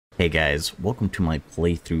Hey guys, welcome to my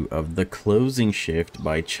playthrough of The Closing Shift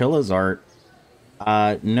by Chilla's Art.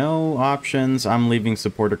 No options, I'm leaving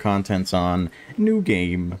supporter contents on. New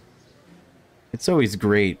game. It's always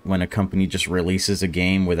great when a company just releases a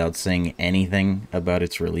game without saying anything about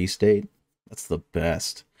its release date. That's the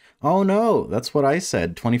best. Oh no, that's what I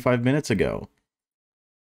said 25 minutes ago.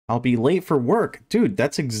 I'll be late for work. Dude,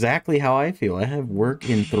 that's exactly how I feel. I have work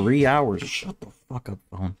in 3 hours. Shut the fuck up,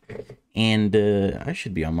 phone. And I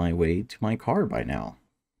should be on my way to my car by now.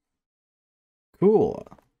 Cool.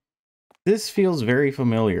 This feels very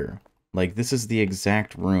familiar. Like, this is the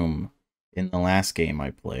exact room in the last game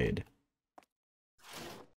I played.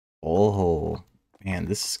 Oh, man,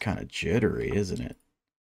 this is kind of jittery, isn't it?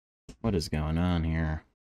 What is going on here?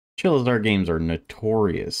 Chilla's Art games are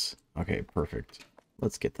notorious. Okay, perfect.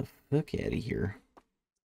 Let's get the fuck out of here.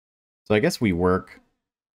 So I guess we work.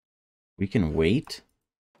 We can wait.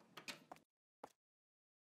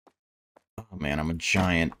 Oh man, I'm a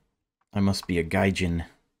giant. I must be a gaijin.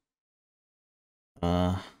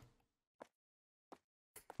 Fuck,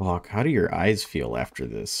 how do your eyes feel after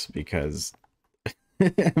this? Because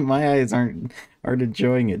my eyes aren't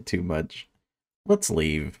enjoying it too much. Let's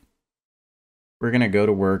leave. We're gonna go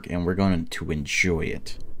to work and we're going to enjoy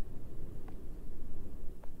it.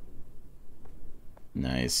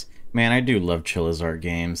 Nice. Man, I do love Chilla's Art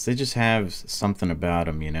games. They just have something about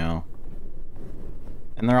them, you know?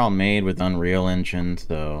 And they're all made with Unreal Engine,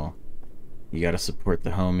 so you gotta support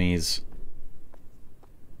the homies.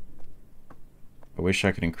 I wish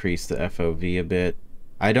I could increase the FOV a bit.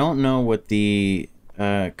 I don't know what the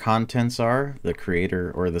contents are, the creator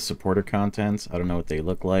or the supporter contents. I don't know what they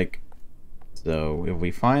look like. So if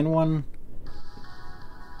we find one,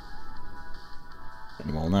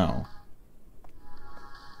 then we'll know.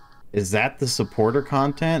 Is that the supporter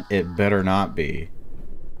content? It better not be.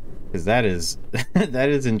 Because that is that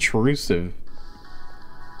is intrusive.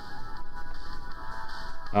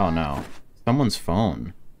 Oh no. Someone's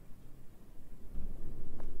phone.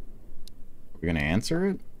 We're gonna answer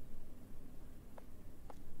it?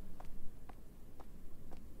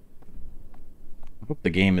 I hope the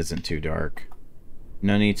game isn't too dark.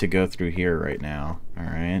 No need to go through here right now.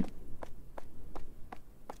 Alright.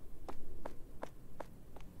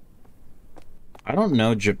 I don't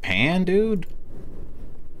know Japan, dude.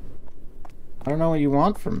 I don't know what you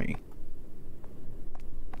want from me.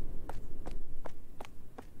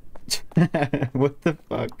 What the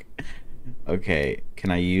fuck? Okay,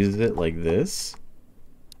 can I use it like this?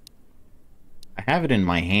 I have it in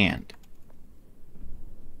my hand.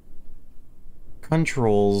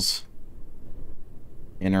 Controls.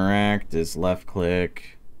 Interact is left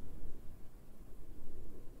click.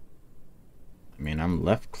 I mean, I'm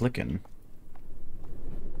left clicking.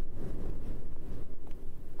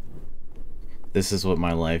 This is what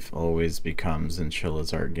my life always becomes in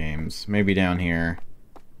Chilla's Art games. Maybe down here.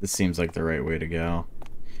 This seems like the right way to go.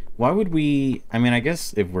 Why would we... I mean, I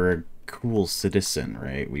guess if we're a cool citizen,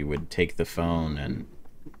 right? We would take the phone and...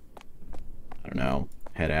 I don't know.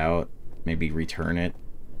 Head out. Maybe return it.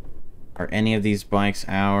 Are any of these bikes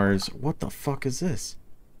ours? What the fuck is this?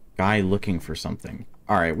 Guy looking for something.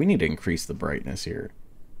 Alright, we need to increase the brightness here.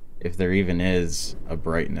 If there even is a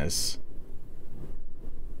brightness.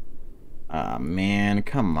 Ah, man,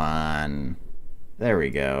 come on. There we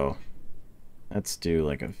go. Let's do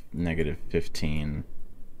like a negative 15.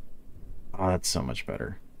 Oh, that's so much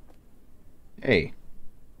better. Hey.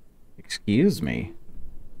 Excuse me.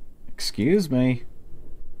 Excuse me.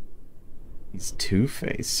 He's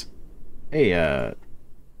Two-Face. Hey, are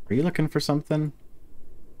you looking for something?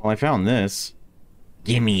 Well, I found this.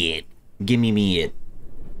 Gimme it. Gimme me it.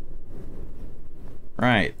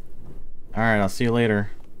 Right. Alright, I'll see you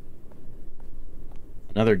later.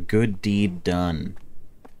 Another good deed done.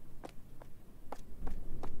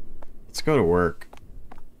 Let's go to work.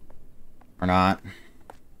 Or not.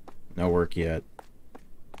 No work yet.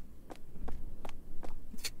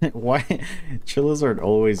 Why? Chilla's Art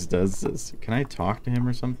always does this. Can I talk to him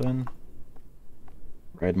or something?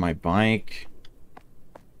 Ride my bike.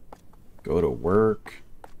 Go to work.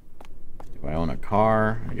 Do I own a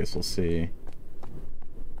car? I guess we'll see.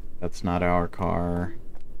 That's not our car.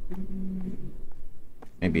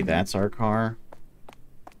 Maybe that's our car.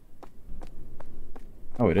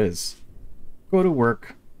 Oh, it is. Go to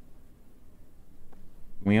work.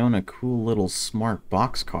 We own a cool little smart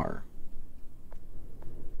box car.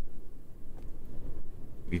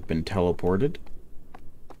 We've been teleported.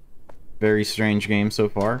 Very strange game so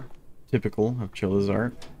far. Typical of Chilla's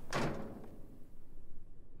Art.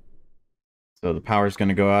 So the power's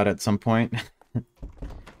gonna go out at some point.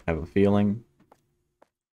 Have a feeling.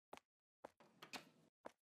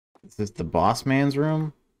 Is this the boss man's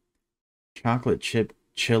room? Chocolate chip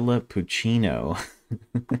Chilla Puccino.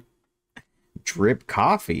 Drip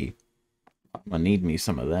coffee. I'm gonna need me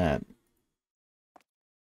some of that.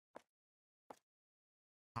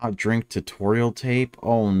 Hot drink tutorial tape.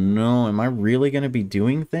 Oh no, am I really gonna be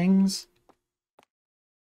doing things?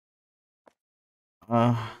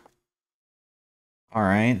 Alright.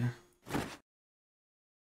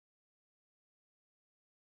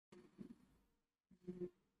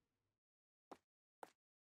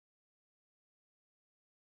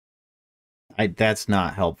 That's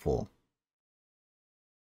not helpful.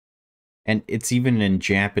 And it's even in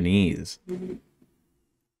Japanese.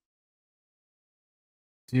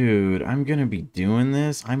 Dude, I'm gonna be doing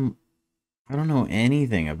this? I don't know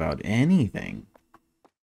anything about anything.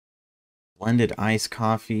 Blended iced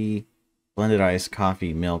coffee,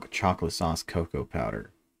 milk, chocolate sauce, cocoa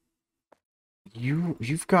powder.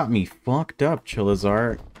 You've got me fucked up,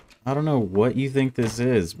 Chillazar. I don't know what you think this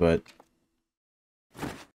is, but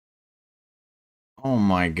oh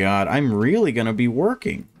my god, I'm really gonna be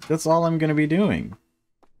working. That's all I'm gonna be doing.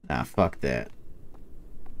 Nah, fuck that.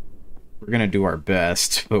 We're gonna do our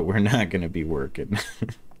best, but we're not gonna be working.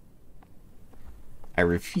 I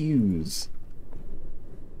refuse.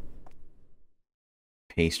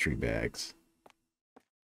 Pastry bags.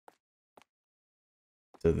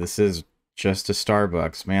 So this is just a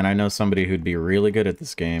Starbucks. Man, I know somebody who'd be really good at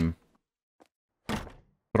this game.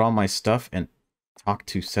 Put all my stuff and talk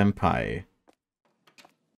to Senpai.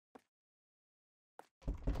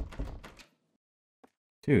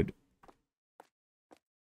 Dude.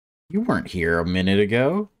 You weren't here a minute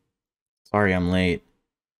ago. Sorry I'm late.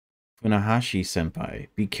 Funahashi Senpai,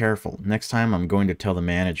 be careful. Next time I'm going to tell the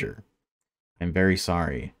manager. I'm very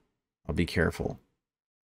sorry. I'll be careful.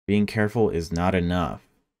 Being careful is not enough.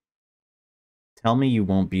 Tell me you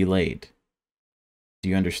won't be late. Do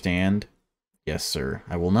you understand? Yes, sir.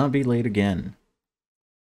 I will not be late again.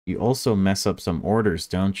 You also mess up some orders,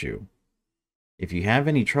 don't you? If you have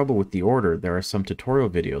any trouble with the order, there are some tutorial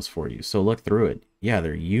videos for you, so look through it. Yeah,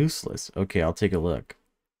 they're useless. Okay, I'll take a look.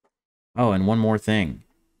 Oh, and one more thing.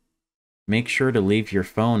 Make sure to leave your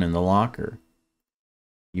phone in the locker.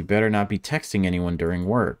 You better not be texting anyone during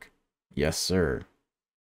work. Yes, sir.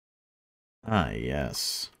 Ah,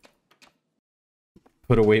 yes.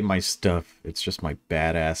 Put away my stuff. It's just my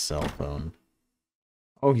badass cell phone.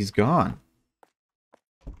 Oh, he's gone.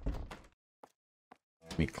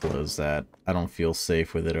 Let me close that. I don't feel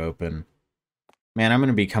safe with it open. Man, I'm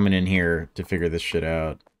gonna be coming in here to figure this shit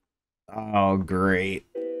out. Oh, great.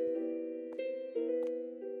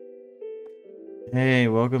 Hey,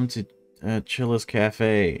 welcome to Chilla's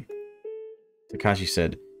Cafe. Takashi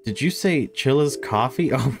said, did you say Chilla's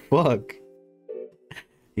Coffee? Oh, fuck.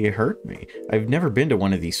 He hurt me. I've never been to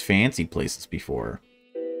one of these fancy places before.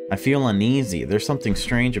 I feel uneasy. There's something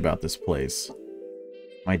strange about this place.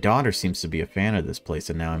 My daughter seems to be a fan of this place,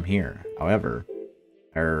 and now I'm here. However,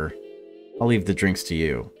 I'll leave the drinks to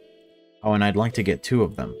you. Oh, and I'd like to get 2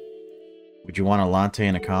 of them. Would you want a latte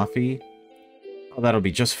and a coffee? Oh, that'll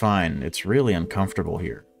be just fine. It's really uncomfortable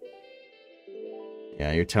here.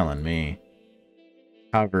 Yeah, you're telling me.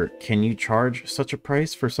 However, can you charge such a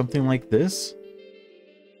price for something like this?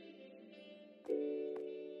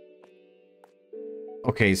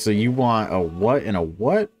 Okay, so you want a what and a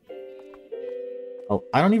what? Oh,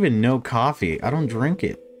 I don't even know coffee. I don't drink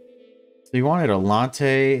it. So you wanted a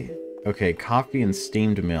latte, okay, coffee and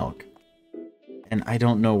steamed milk. And I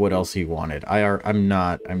don't know what else he wanted.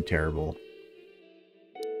 I'm terrible.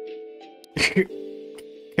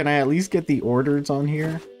 Can I at least get the orders on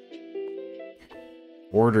here?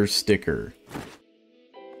 Order sticker.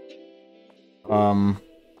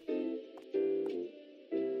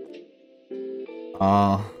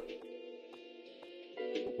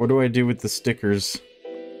 What do I do with the stickers?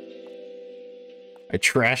 I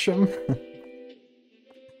trash them?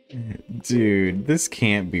 Dude, this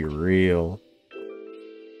can't be real.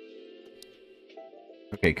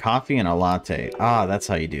 Okay, coffee and a latte. Ah, that's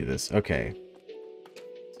how you do this. Okay.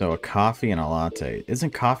 So a coffee and a latte. Isn't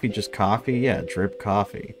coffee just coffee? Yeah, drip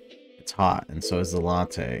coffee. It's hot, and so is the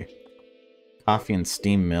latte. Coffee and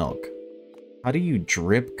steamed milk. How do you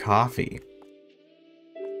drip coffee?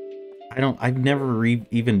 I've never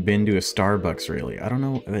even been to a Starbucks, really. I don't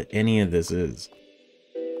know what any of this is.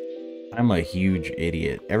 I'm a huge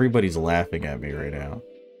idiot. Everybody's laughing at me right now.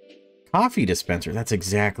 Coffee dispenser. That's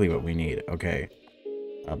exactly what we need. Okay.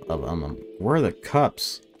 Where are the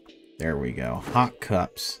cups? There we go. Hot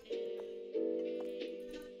cups.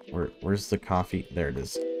 Where's the coffee? There it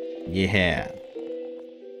is. Yeah.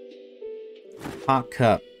 Hot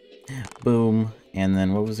cup. Boom. And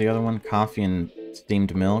then what was the other one? Coffee and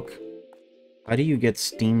steamed milk. How do you get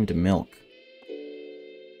steamed milk?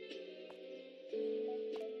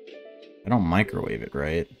 I don't microwave it,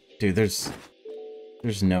 right? Dude, there's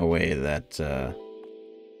no way that the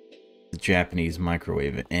Japanese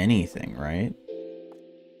microwave anything, right?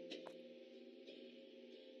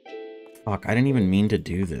 Fuck, I didn't even mean to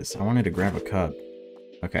do this. I wanted to grab a cup.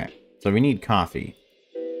 Okay, so we need coffee.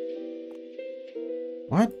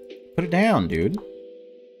 What? Put it down, dude.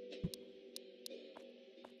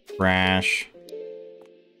 Trash.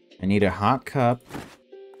 I need a hot cup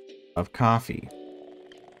of coffee.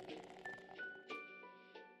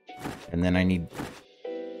 And then I need...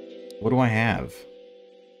 What do I have?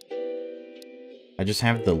 I just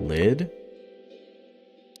have the lid?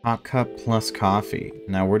 Hot cup plus coffee.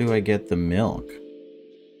 Now where do I get the milk?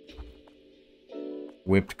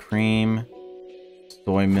 Whipped cream,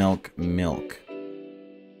 soy milk, milk.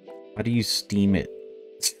 How do you steam it?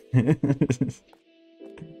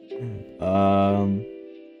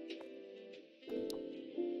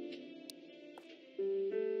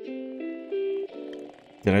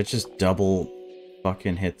 Did I just double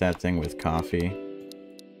fucking hit that thing with coffee?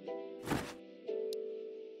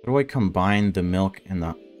 How do I combine the milk and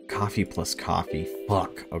the coffee plus coffee?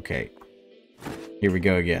 Fuck, okay. Here we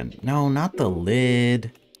go again. No, not the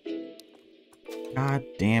lid. God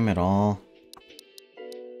damn it all.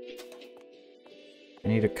 I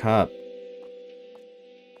need a cup.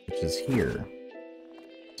 Which is here.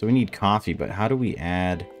 So we need coffee, but how do we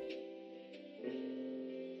add...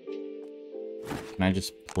 Can I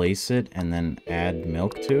just place it and then add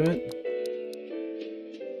milk to it?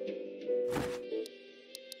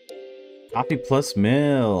 Coffee plus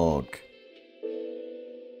milk.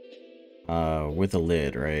 With a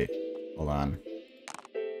lid, right? Hold on.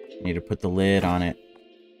 Need to put the lid on it.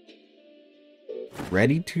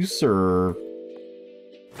 Ready to serve.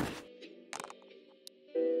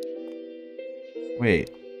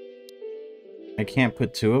 Wait. I can't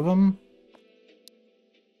put two of them?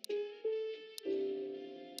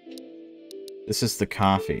 This is the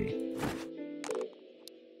coffee.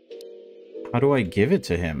 How do I give it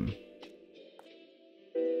to him?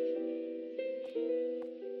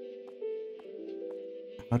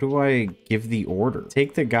 How do I give the order?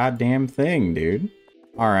 Take the goddamn thing, dude.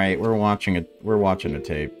 Alright, we're watching a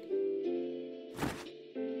tape.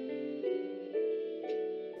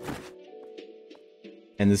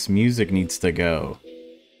 And this music needs to go.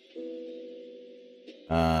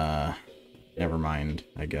 Never mind,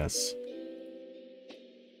 I guess.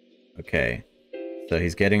 Okay. So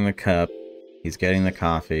he's getting the cup. He's getting the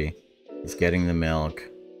coffee. He's getting the milk.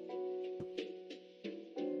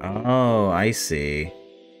 Oh, I see.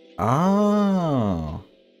 Oh.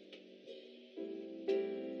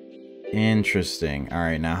 Interesting.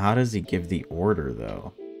 Alright, now how does he give the order,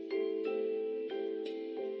 though?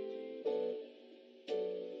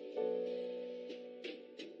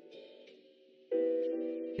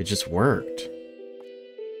 It just worked.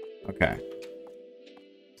 Okay.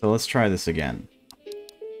 So let's try this again.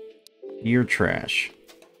 You're trash.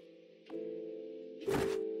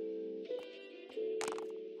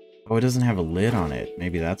 Oh, it doesn't have a lid on it.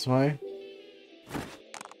 Maybe that's why?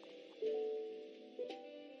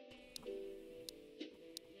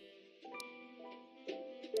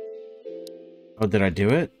 Oh, did I do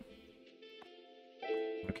it?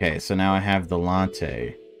 Okay, so now I have the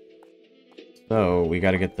latte. So, we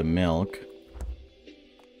gotta get the milk.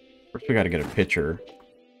 First we gotta get a pitcher.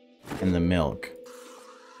 And the milk.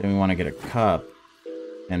 Then we want to get a cup.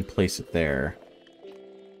 And place it there.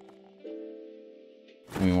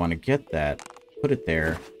 And we want to get that. Put it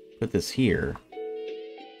there. Put this here.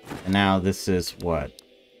 And now this is what?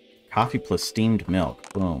 Coffee plus steamed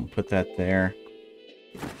milk. Boom. Put that there.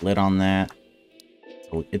 Lid on that.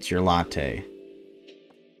 So it's your latte.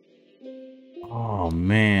 Oh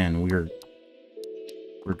man, we're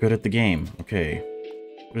good at the game. Okay.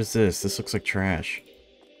 What is this? This looks like trash.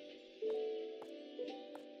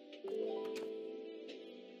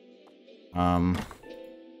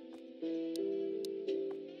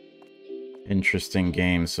 Interesting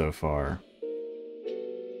game so far.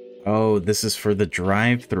 Oh, this is for the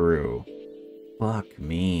drive-thru. Fuck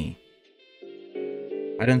me.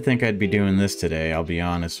 I didn't think I'd be doing this today, I'll be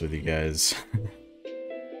honest with you guys.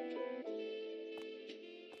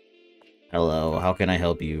 Hello, how can I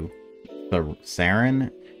help you?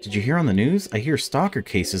 Saren? Did you hear on the news? I hear stalker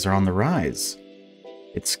cases are on the rise.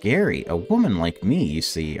 It's scary. A woman like me, you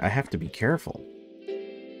see, I have to be careful.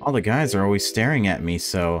 All the guys are always staring at me,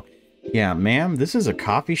 so... Yeah, ma'am, this is a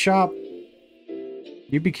coffee shop?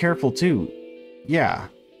 You be careful too. Yeah.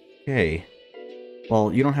 Okay.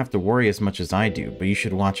 Well, you don't have to worry as much as I do, but you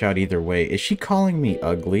should watch out either way. Is she calling me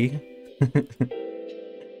ugly?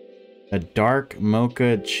 A dark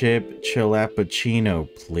mocha chip chillappuccino,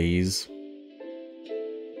 please.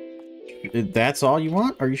 That's all you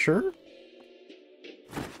want? Are you sure?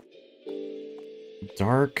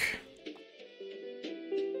 Dark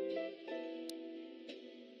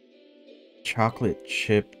chocolate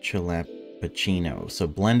chip chillappuccino. So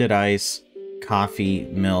blended ice, coffee,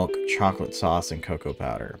 milk, chocolate sauce, and cocoa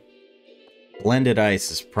powder. Blended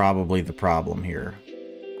ice is probably the problem here.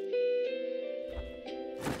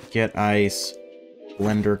 Get ice,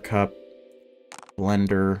 blender cup,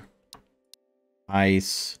 blender,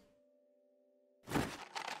 ice.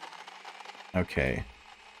 Okay.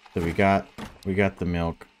 So we got the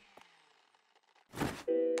milk.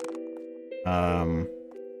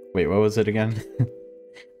 Wait, what was it again?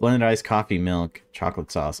 Blended ice, coffee, milk,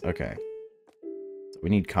 chocolate sauce. Okay. So we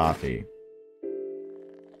need coffee.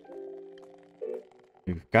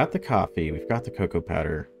 We've got the coffee. We've got the cocoa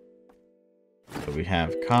powder. So we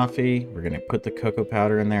have coffee. We're going to put the cocoa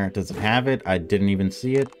powder in there. Does it have it? I didn't even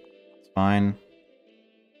see it. It's fine.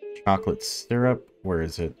 Chocolate syrup. Where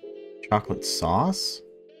is it? Chocolate sauce?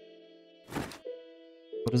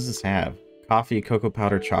 What does this have? Coffee, cocoa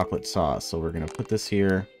powder, chocolate sauce. So we're going to put this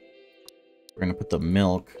here. We're going to put the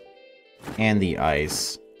milk and the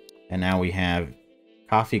ice. And now we have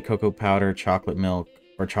coffee, cocoa powder, chocolate milk,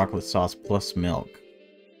 or chocolate sauce plus milk.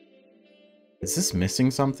 Is this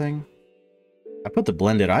missing something? I put the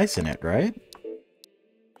blended ice in it, right?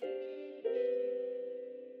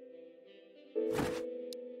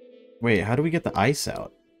 Wait, how do we get the ice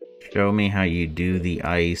out? Show me how you do the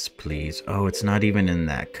ice, please. Oh, it's not even in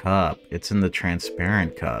that cup. It's in the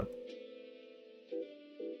transparent cup.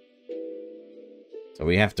 So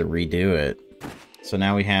we have to redo it. So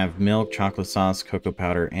now we have milk, chocolate sauce, cocoa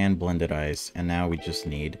powder, and blended ice. And now we just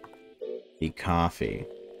need the coffee.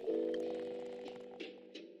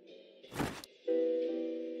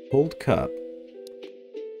 Cold cup.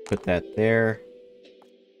 Put that there.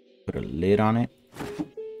 Put a lid on it.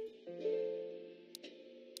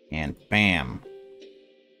 And bam.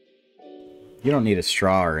 You don't need a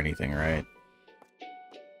straw or anything, right?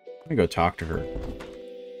 Let me go talk to her.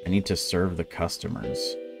 I need to serve the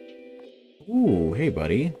customers. Ooh, hey,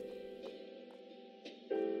 buddy.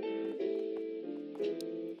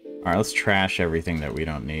 Alright, let's trash everything that we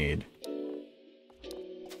don't need.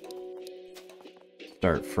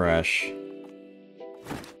 Start fresh.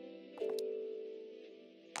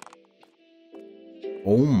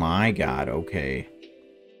 Oh my god, okay.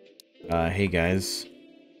 Hey guys.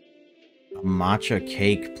 A matcha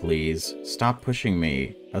cake, please. Stop pushing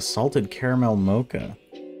me. A salted caramel mocha.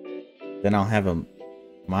 Then I'll have a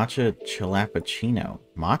matcha chillappuccino.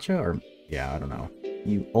 Matcha or... yeah, I don't know.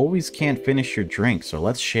 You always can't finish your drink, so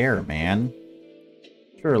let's share, man.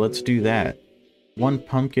 Sure, let's do that. One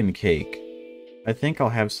pumpkin cake. I think I'll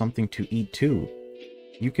have something to eat too.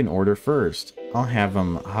 You can order first. I'll have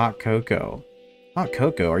hot cocoa. Hot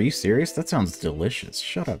cocoa? Are you serious? That sounds delicious.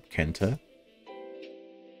 Shut up, Kenta.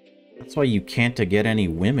 That's why you can't get any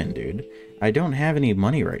women, dude. I don't have any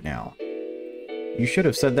money right now. You should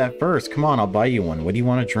have said that first. Come on, I'll buy you one. What do you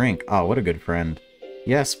want to drink? Oh, what a good friend.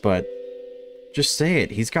 Yes, but... just say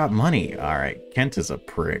it. He's got money. Alright, Kenta's a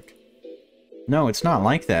prick. No, it's not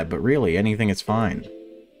like that, but really, anything is fine.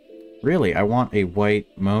 Really, I want a white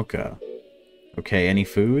mocha. Okay, any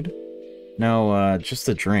food? No, just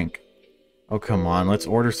a drink. Oh, come on, let's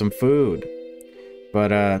order some food.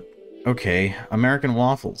 But, okay, American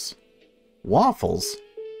waffles. Waffles?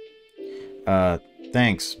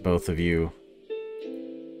 Thanks, both of you.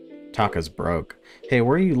 Taka's broke. Hey,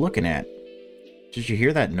 where are you looking at? Did you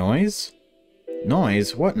hear that noise?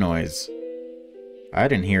 Noise? What noise? I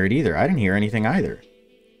didn't hear it either. I didn't hear anything either.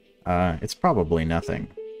 It's probably nothing.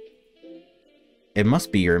 It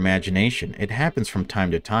must be your imagination. It happens from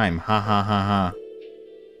time to time. Ha ha ha ha.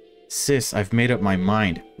 Sis, I've made up my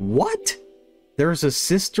mind. What? There's a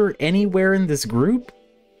sister anywhere in this group?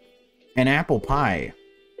 An apple pie.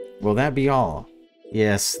 Will that be all?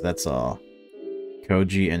 Yes, that's all.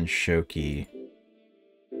 Koji and Shoki.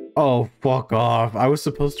 Oh, fuck off. I was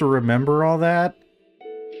supposed to remember all that?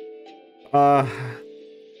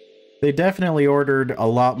 They definitely ordered a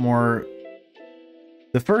lot more.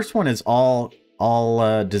 The first one is all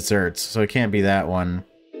desserts, so it can't be that one.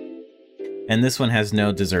 And this one has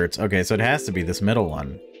no desserts. Okay, so it has to be this middle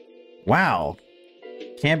one. Wow.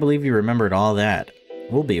 Can't believe you remembered all that.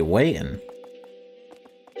 We'll be waiting.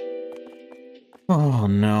 Oh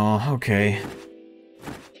no, okay.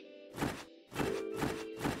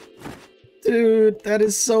 Dude, that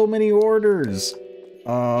is so many orders.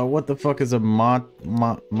 What the fuck is a matcha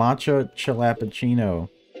chillappuccino?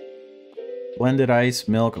 Blended ice,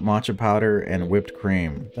 milk, matcha powder, and whipped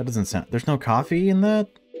cream. That doesn't sound... There's no coffee in that?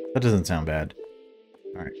 That doesn't sound bad.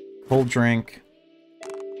 Alright. Cold drink.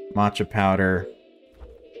 Matcha powder.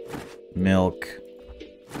 Milk.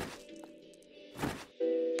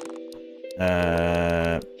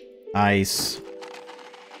 Ice.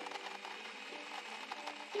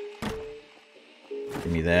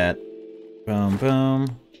 Give me that. Boom,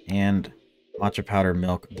 boom. And matcha powder,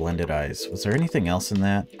 milk, blended ice. Was there anything else in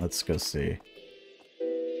that? Let's go see.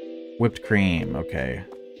 Whipped cream. Okay.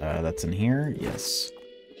 That's in here? Yes.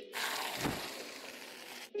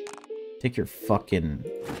 Take your fucking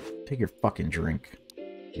drink.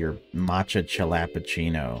 Your matcha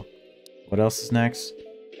chillappuccino. What else is next?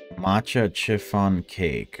 Matcha chiffon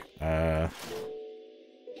cake.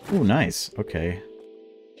 Ooh, nice. Okay.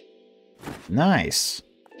 Nice.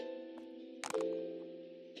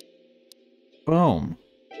 Boom.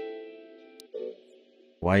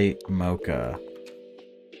 White mocha.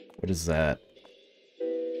 What is that?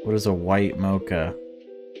 What is a white mocha?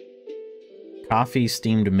 Coffee,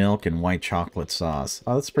 steamed milk, and white chocolate sauce.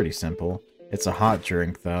 Oh, that's pretty simple. It's a hot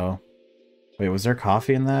drink, though. Wait, was there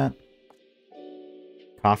coffee in that?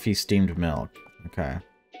 Coffee, steamed milk. Okay.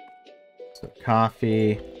 So,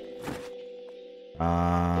 coffee.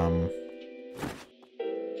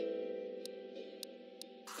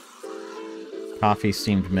 Coffee,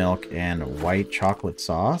 steamed milk, and white chocolate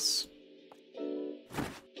sauce.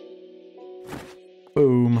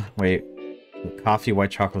 Boom. Wait. Coffee,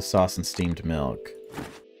 white chocolate sauce, and steamed milk.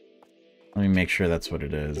 Let me make sure that's what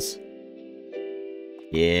it is.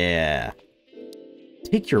 Yeah.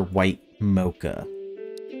 Take your white mocha.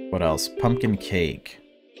 What else? Pumpkin cake.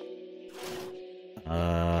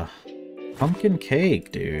 Pumpkin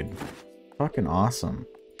cake, dude. Fucking awesome.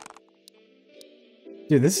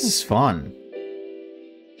 Dude, this is fun.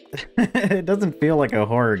 It doesn't feel like a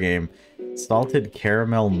horror game. Salted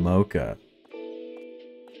caramel mocha.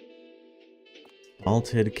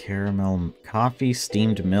 Salted caramel coffee,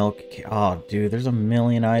 steamed milk. Oh, dude, there's a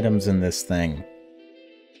million items in this thing.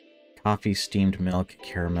 Coffee, steamed milk,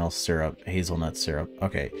 caramel syrup, hazelnut syrup.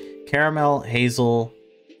 Okay. Caramel, hazel,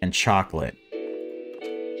 and chocolate.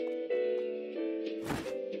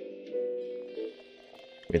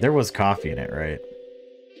 Wait, there was coffee in it, right?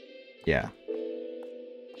 Yeah.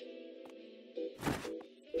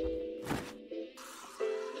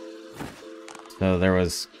 So there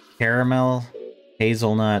was caramel,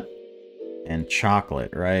 hazelnut, and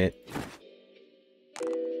chocolate, right?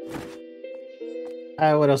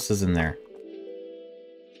 What else is in there?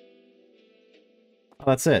 Oh,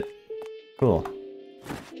 that's it. Cool.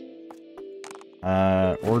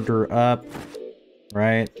 Order up,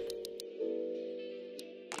 right?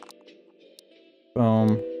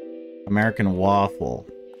 Boom. American waffle.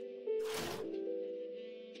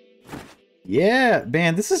 Yeah,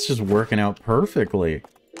 man, this is just working out perfectly.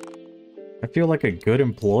 I feel like a good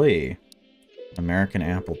employee. American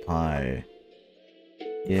apple pie.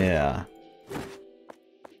 Yeah.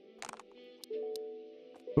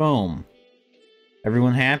 Boom.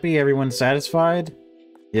 Everyone happy? Everyone satisfied?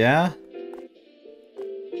 Yeah?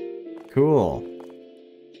 Cool.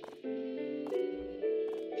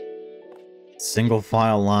 Single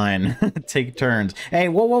file line. Take turns. Hey,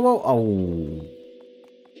 whoa, whoa, whoa. Oh.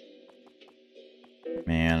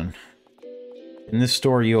 Man. In this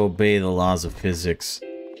store, you obey the laws of physics.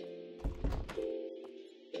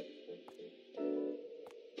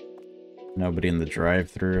 Nobody in the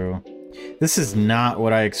drive-thru. This is not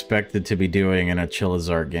what I expected to be doing in a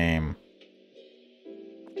Chilla game.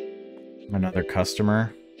 Another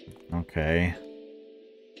customer? Okay.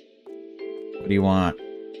 What do you want?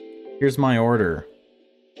 Here's my order.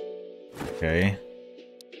 Okay.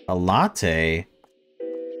 A latte?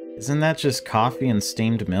 Isn't that just coffee and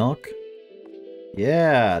steamed milk?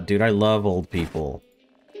 Yeah, dude, I love old people.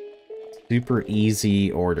 Super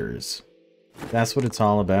easy orders. That's what it's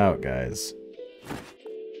all about, guys.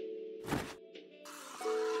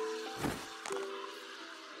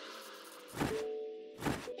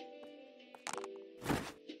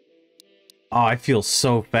 Oh, I feel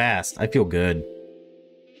so fast. I feel good.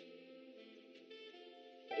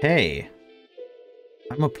 Hey.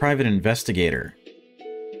 I'm a private investigator.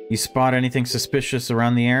 You spot anything suspicious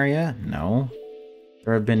around the area? No.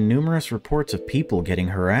 There have been numerous reports of people getting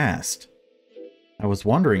harassed. I was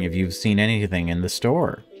wondering if you've seen anything in the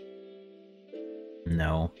store.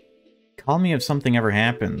 No. Call me if something ever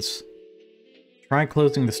happens. Try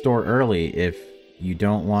closing the store early if you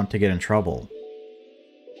don't want to get in trouble.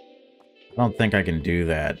 I don't think I can do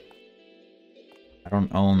that. I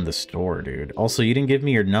don't own the store, dude. Also, you didn't give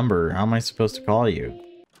me your number. How am I supposed to call you?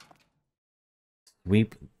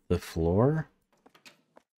 Sweep the floor?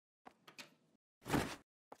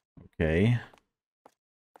 Okay.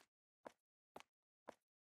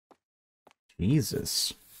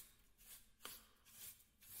 Jesus.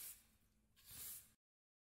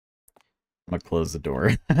 I'm gonna close the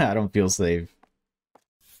door. I don't feel safe.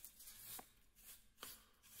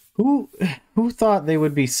 Who thought they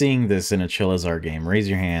would be seeing this in a Chillazar game? Raise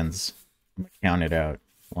your hands. I'm gonna count it out.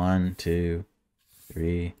 1, 2,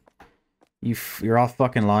 3. You're all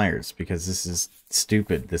fucking liars because this is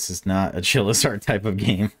stupid. This is not a Chillazar type of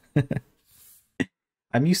game.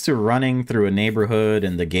 I'm used to running through a neighborhood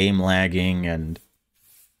and the game lagging and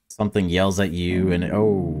something yells at you and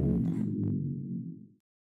oh.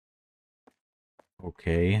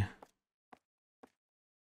 Okay.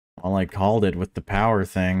 Well, I called it with the power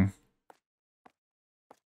thing.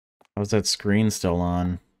 How's that screen still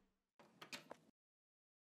on?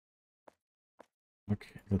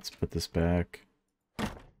 Okay, let's put this back.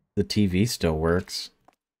 The TV still works.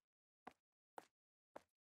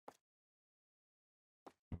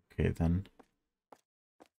 Okay, then.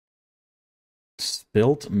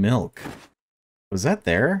 Spilt milk. Was that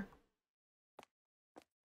there?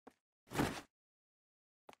 Are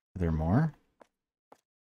there more?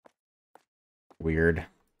 Weird.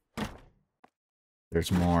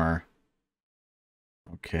 There's more.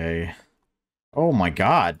 Okay. Oh my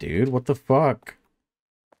god, dude. What the fuck?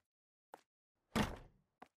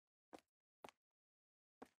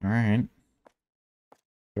 Alright.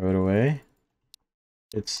 Throw it away.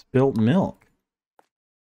 It's spilt milk.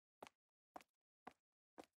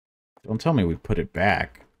 Don't tell me we put it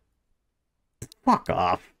back. Fuck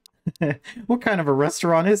off. What kind of a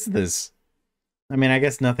restaurant is this? I mean, I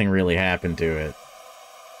guess nothing really happened to it.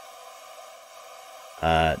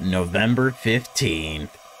 November 15th.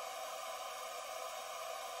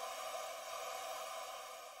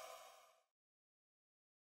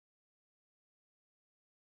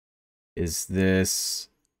 Is this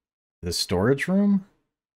the storage room?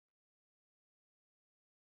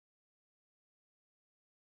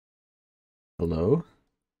 Hello?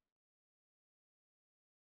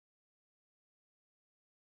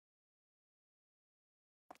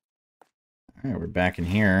 Alright, we're back in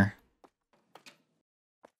here.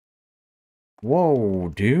 Whoa,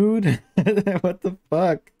 dude. What the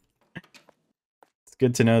fuck? It's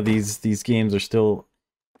good to know these games are still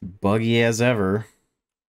buggy as ever.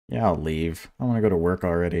 Yeah, I'll leave. I want to go to work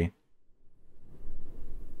already.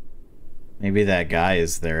 Maybe that guy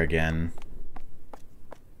is there again.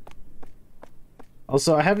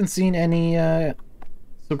 Also, I haven't seen any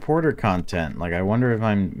supporter content. Like, I wonder if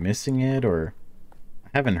I'm missing it or I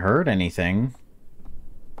haven't heard anything.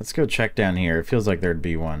 Let's go check down here. It feels like there'd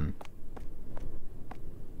be one.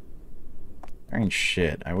 There ain't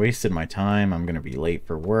shit. I wasted my time. I'm gonna be late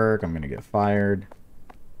for work. I'm gonna get fired.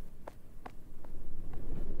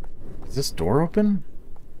 Is this door open?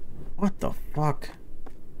 What the fuck?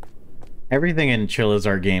 Everything in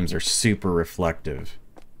Chillazar games are super reflective.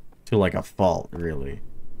 To like a fault, really.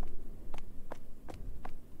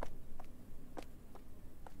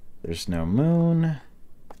 There's no moon.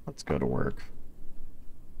 Let's go to work.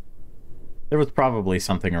 There was probably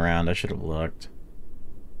something around. I should have looked.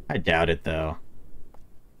 I doubt it, though.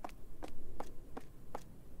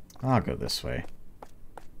 I'll go this way.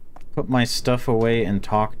 Put my stuff away and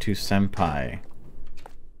talk to Senpai.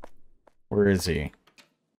 Where is he?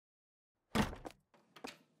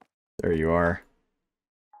 There you are.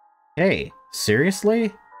 Hey,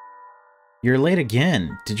 seriously? You're late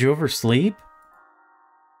again. Did you oversleep?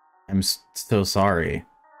 I'm so sorry.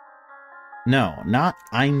 No, not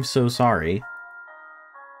I'm so sorry.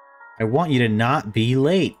 I want you to not be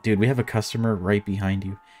late. Dude, we have a customer right behind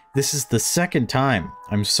you. This is the second time.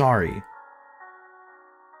 I'm sorry.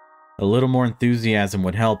 A little more enthusiasm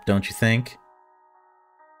would help, don't you think?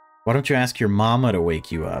 Why don't you ask your mama to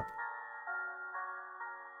wake you up?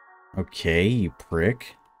 Okay, you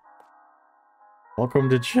prick. Welcome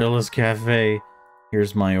to Chilla's Cafe.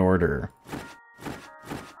 Here's my order.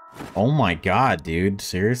 Oh my god, dude.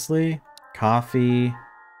 Seriously? Coffee.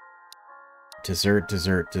 Dessert,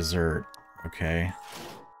 dessert, dessert. Okay.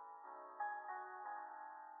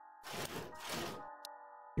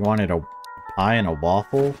 You wanted a pie and a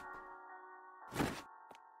waffle?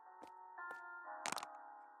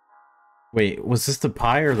 Wait, was this the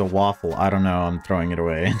pie or the waffle? I don't know. I'm throwing it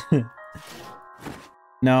away.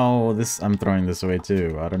 No, I'm throwing this away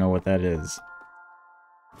too. I don't know what that is.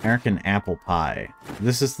 American apple pie.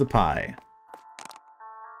 This is the pie.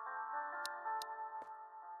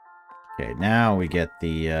 Okay, now we get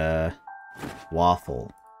the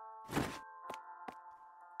waffle.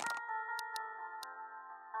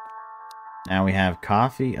 Now we have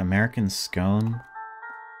coffee, American scone.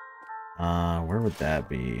 Where would that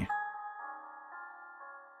be?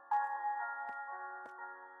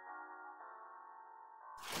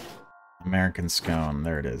 American scone.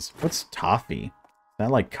 There it is. What's toffee? Is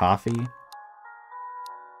that like coffee?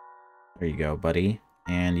 There you go, buddy.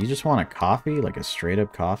 And you just want a coffee? Like a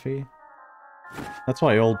straight-up coffee? That's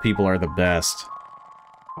why old people are the best.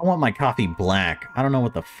 I want my coffee black. I don't know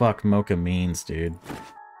what the fuck mocha means, dude.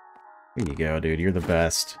 Here you go, dude. You're the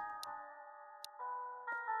best.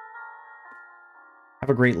 Have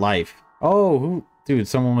a great life. Oh, who? Dude,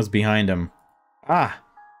 someone was behind him. Ah,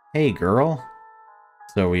 hey, girl.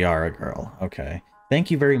 So we are a girl. Okay.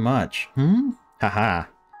 Thank you very much. Haha.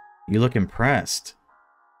 You look impressed.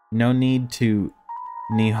 No need to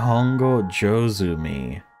Nihongo Jozu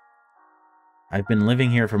me. I've been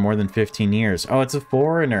living here for more than 15 years. Oh, it's a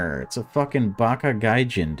foreigner. It's a fucking Baka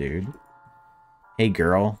Gaijin, dude. Hey,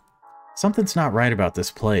 girl. Something's not right about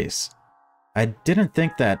this place. I didn't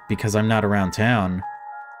think that because I'm not around town.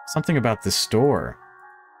 Something about this store.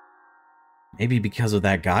 Maybe because of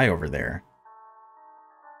that guy over there.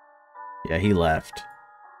 Yeah, he left.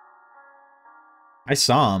 I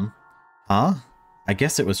saw him. Huh? I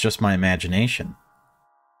guess it was just my imagination.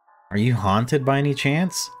 Are you haunted by any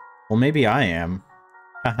chance? Well, maybe I am.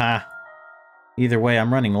 Haha. Either way,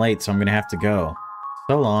 I'm running late, so I'm gonna have to go.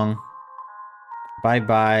 So long.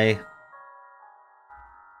 Bye-bye.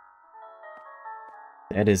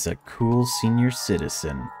 That is a cool senior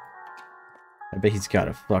citizen. I bet he's got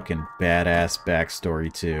a fucking badass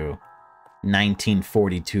backstory, too.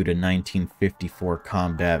 1942 to 1954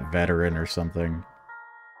 combat veteran or something.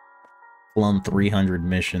 Flown 300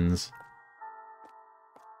 missions.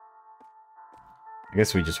 I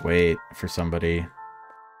guess we just wait for somebody.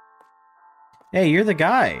 Hey, you're the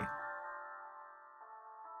guy.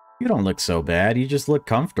 You don't look so bad, you just look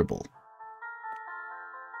comfortable.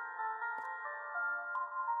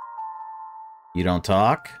 You don't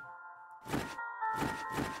talk?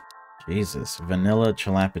 Jesus. Vanilla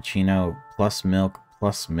Chilappuccino plus milk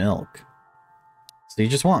plus milk. So you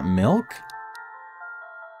just want milk?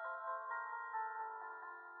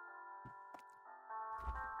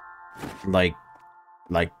 Like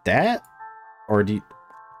that? Or do you...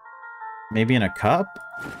 Maybe in a cup?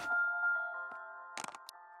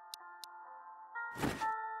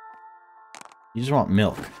 You just want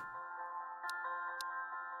milk.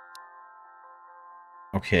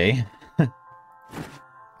 Okay.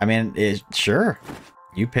 I mean, sure.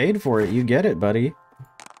 You paid for it. You get it, buddy.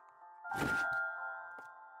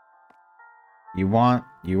 You want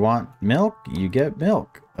milk? You get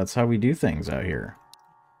milk. That's how we do things out here.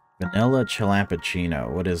 Vanilla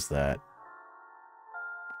Chilappuccino. What is that?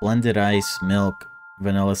 Blended ice, milk,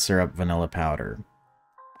 vanilla syrup, vanilla powder.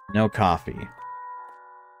 No coffee.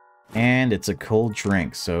 And it's a cold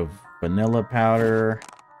drink, so vanilla powder,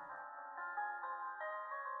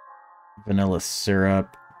 vanilla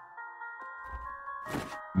syrup,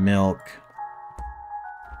 milk.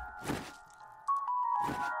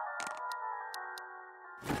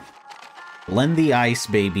 Blend the ice,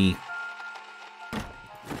 baby.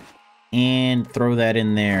 And throw that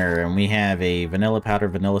in there. And we have a vanilla powder,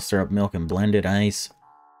 vanilla syrup, milk, and blended ice.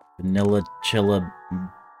 Vanilla Chilla,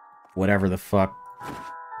 whatever the fuck.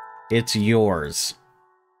 It's yours.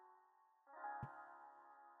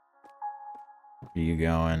 Where are you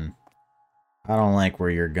going? I don't like where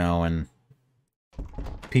you're going.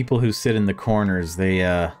 People who sit in the corners,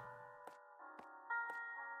 they're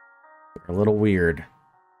a little weird.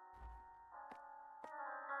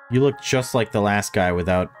 You look just like the last guy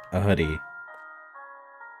without a hoodie.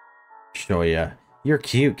 Show ya. You're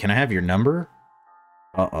cute. Can I have your number?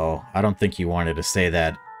 Uh-oh. I don't think you wanted to say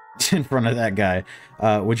that in front of that guy.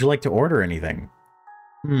 Would you like to order anything?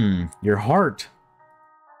 Your heart.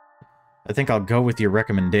 I think I'll go with your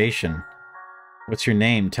recommendation. What's your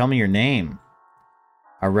name? Tell me your name.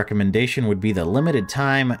 Our recommendation would be the limited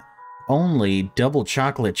time only double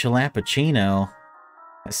chocolate chilappuccino.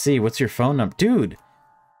 I see. What's your phone number? Dude!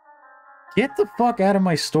 Get the fuck out of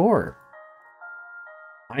my store.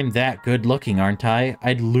 I'm that good looking, aren't I?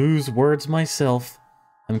 I'd lose words myself.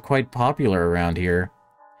 I'm quite popular around here.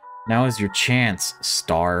 Now is your chance,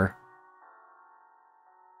 star.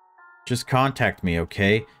 Just contact me,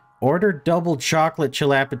 okay? Order double chocolate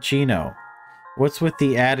chilappuccino. What's with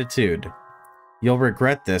the attitude? You'll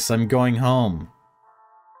regret this. I'm going home.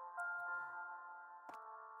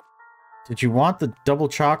 Did you want the double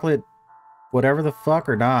chocolate whatever the fuck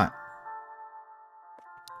or not?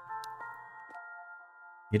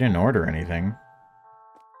 You didn't order anything.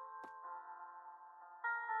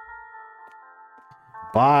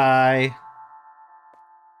 Bye.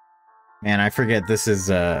 Man, I forget this is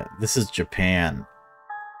Japan.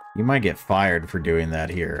 You might get fired for doing that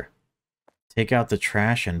here. Take out the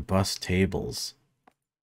trash and bus tables.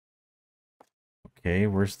 Okay,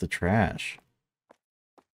 where's the trash?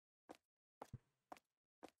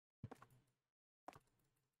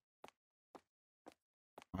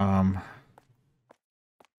 How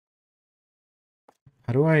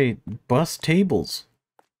do I bust tables?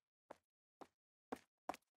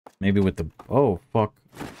 Maybe with the... Oh, fuck.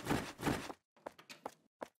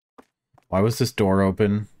 Why was this door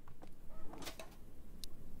open?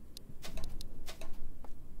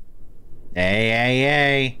 Hey, hey,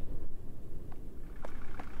 hey!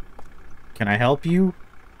 Can I help you?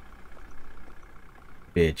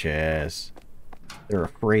 Bitch ass. They're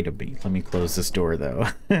afraid of me. Let me close this door, though.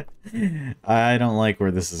 I don't like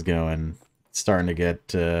where this is going. It's starting to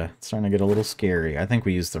get a little scary. I think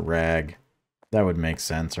we use the rag. That would make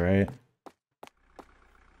sense, right?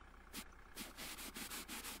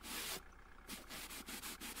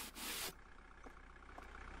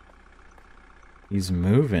 He's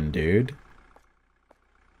moving, dude.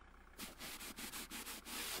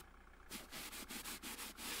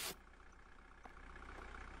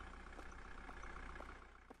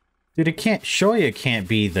 Dude, it can't... Shoya can't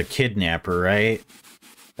be the kidnapper, right?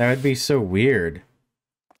 That would be so weird.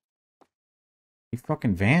 He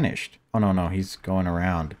fucking vanished. Oh, no, no, he's going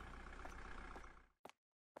around.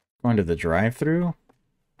 Going to the drive-thru?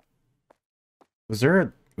 Was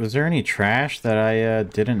there any trash that I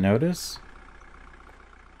didn't notice?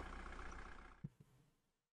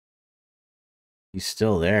 He's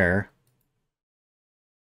still there.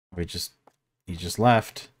 He just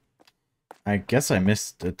left. I guess I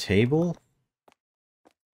missed a table?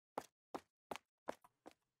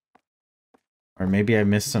 Or maybe I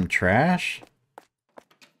missed some trash?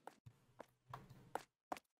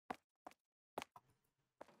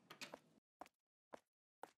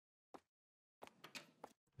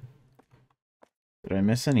 Did I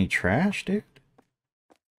miss any trash, dude?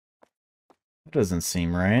 That doesn't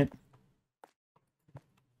seem right.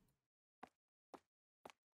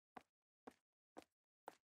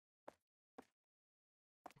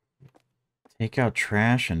 Take out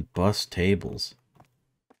trash and bust tables.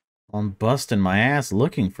 I'm busting my ass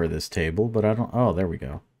looking for this table, but I don't... Oh, there we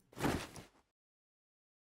go.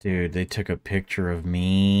 Dude, they took a picture of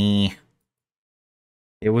me.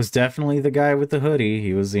 It was definitely the guy with the hoodie.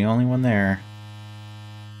 He was the only one there.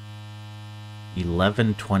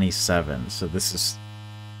 11/27. So this is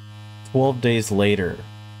 12 days later.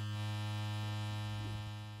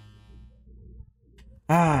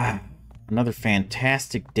 Ah, another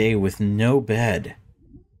fantastic day with no bed.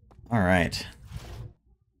 All right.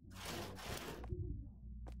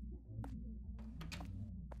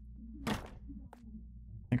 I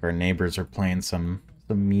think our neighbors are playing some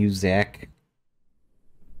music.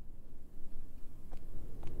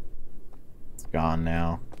 It's gone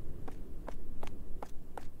now.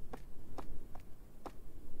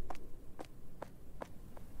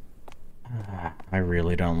 I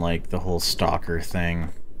really don't like the whole stalker thing.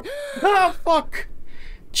 Ah, fuck!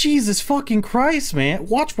 Jesus fucking Christ, man.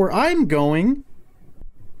 Watch where I'm going.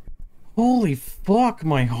 Holy fuck,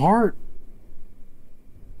 my heart.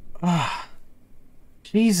 Ah.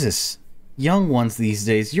 Jesus. Young ones these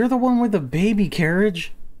days. You're the one with the baby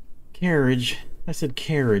carriage. Carriage. I said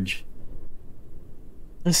carriage.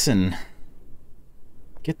 Listen.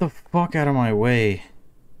 Get the fuck out of my way.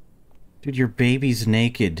 Dude, your baby's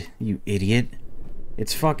naked, you idiot.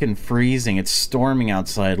 It's fucking freezing. It's storming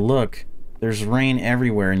outside. Look. There's rain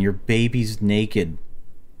everywhere and your baby's naked.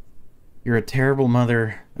 You're a terrible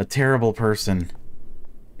mother, a terrible person.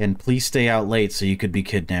 And please stay out late so you could be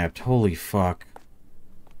kidnapped. Holy fuck.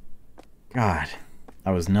 God.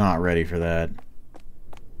 I was not ready for that.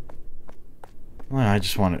 Well, I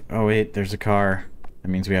just wanted... Oh wait, there's a car. That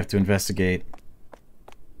means we have to investigate.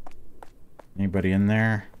 Anybody in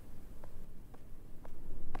there?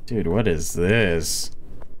 Dude, what is this?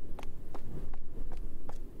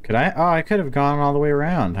 Could I? Oh, I could have gone all the way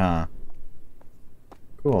around, huh?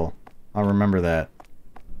 Cool. I'll remember that.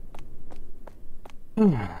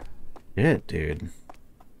 Shit, dude.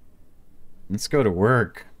 Let's go to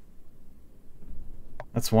work.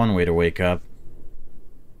 That's one way to wake up.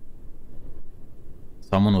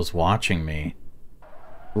 Someone was watching me.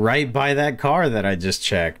 Right by that car that I just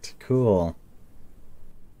checked. Cool.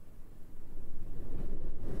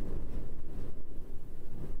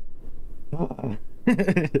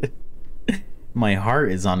 My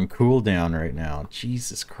heart is on cooldown right now.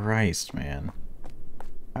 Jesus Christ, man.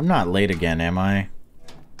 I'm not late again, am I?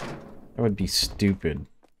 That would be stupid.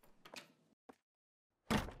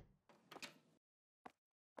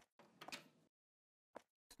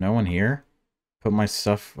 No one here? Put my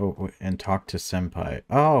stuff and talk to Senpai.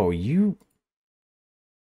 Oh, you...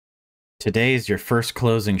 Today is your first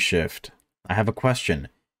closing shift. I have a question.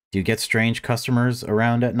 Do you get strange customers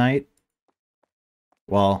around at night?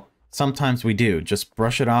 Well, sometimes we do. Just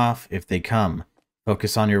brush it off if they come.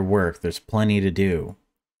 Focus on your work. There's plenty to do.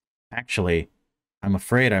 Actually, I'm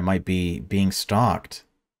afraid I might be being stalked.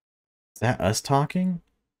 Is that us talking?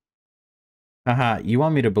 Haha, you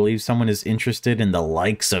want me to believe someone is interested in the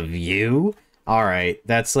likes of you? Alright,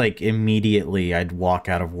 that's like immediately I'd walk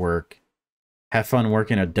out of work. Have fun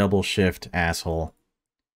working a double shift, asshole.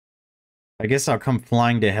 I guess I'll come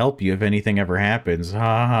flying to help you if anything ever happens.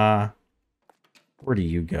 Haha. Where do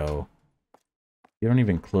you go? You don't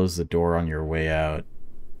even close the door on your way out.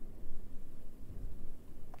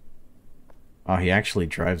 Oh, he actually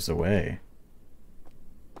drives away.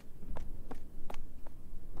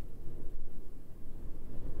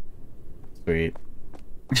 Sweet.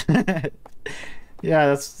 Yeah,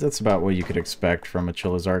 that's about what you could expect from a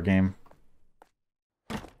Chillazar game.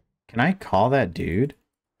 Can I call that dude?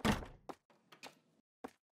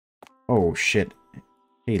 Oh, shit.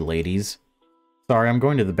 Hey, ladies. Sorry, I'm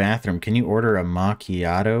going to the bathroom. Can you order a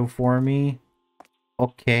macchiato for me?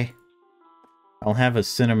 Okay. I'll have a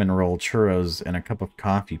cinnamon roll, churros, and a cup of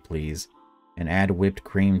coffee, please. And add whipped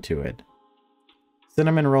cream to it.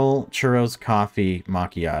 Cinnamon roll, churros, coffee,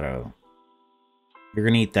 macchiato. You're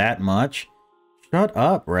gonna eat that much? Shut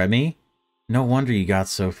up, Remy. No wonder you got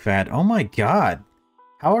so fat. Oh my god.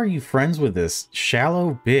 How are you friends with this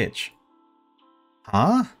shallow bitch?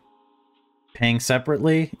 Huh? Paying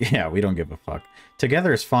separately? Yeah, we don't give a fuck.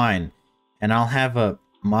 Together is fine. And I'll have a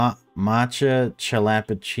matcha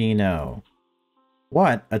chilappuccino.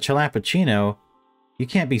 What? A chilappuccino? You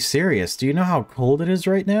can't be serious. Do you know how cold it is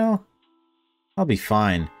right now? I'll be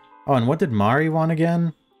fine. Oh, and what did Mari want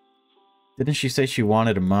again? Didn't she say she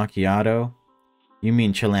wanted a macchiato? You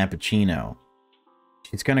mean chilappuccino.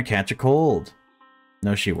 She's gonna catch a cold.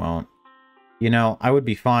 No, she won't. You know, I would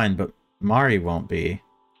be fine, but Mari won't be.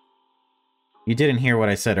 You didn't hear what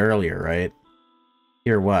I said earlier, right?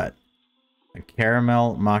 Hear what? A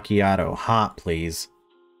caramel macchiato. Hot, please.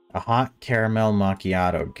 A hot caramel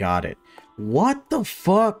macchiato. Got it. What the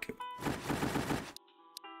fuck?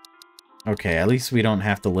 Okay, at least we don't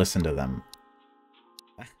have to listen to them.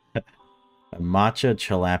 A matcha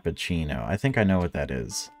chilappuccino. I think I know what that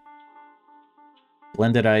is.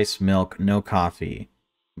 Blended ice, milk, no coffee.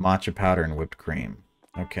 Matcha powder and whipped cream.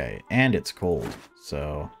 Okay, and it's cold,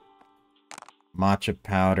 so... matcha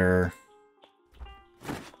powder.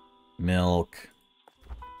 Milk.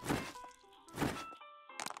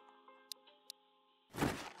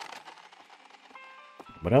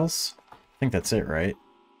 What else? I think that's it, right?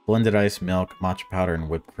 Blended ice, milk, matcha powder, and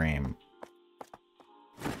whipped cream.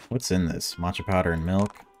 What's in this? Matcha powder and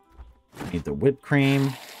milk. Need the whipped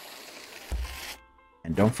cream.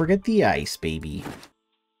 And don't forget the ice, baby.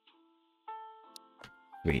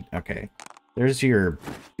 Sweet, okay. There's your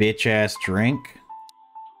bitch-ass drink.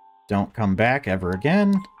 Don't come back ever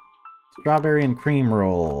again. Strawberry and cream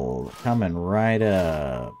roll. Coming right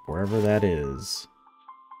up. Wherever that is.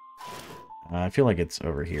 I feel like it's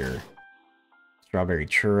over here. Strawberry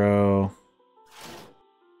churro.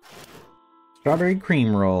 Strawberry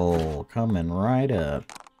cream roll. Coming right up.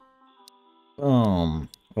 Boom.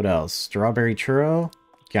 What else? Strawberry churro?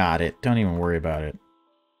 Got it. Don't even worry about it.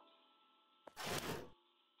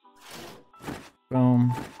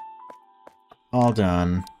 Boom. All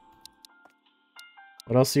done.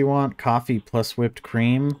 What else do you want? Coffee plus whipped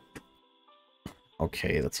cream?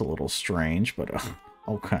 Okay, that's a little strange, but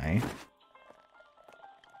okay.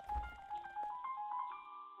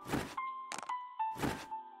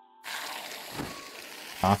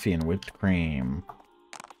 Coffee and whipped cream.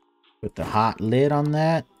 Put the hot lid on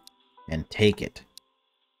that and take it.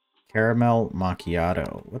 Caramel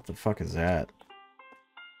macchiato. What the fuck is that?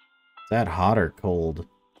 Is that hot or cold?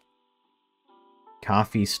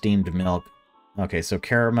 Coffee, steamed milk. Okay, so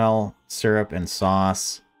caramel, syrup, and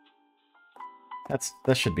sauce.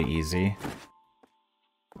 That should be easy.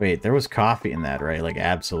 Wait, there was coffee in that, right? Like,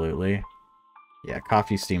 absolutely. Yeah,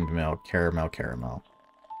 coffee, steamed milk, caramel, caramel.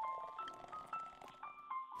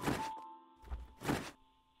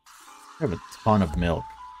 I have a ton of milk.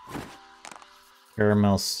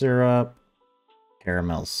 Caramel syrup,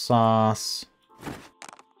 caramel sauce,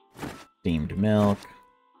 steamed milk.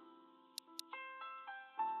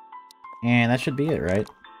 And that should be it, right?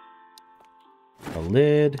 A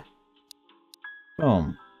lid.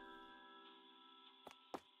 Boom.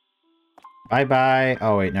 Bye-bye.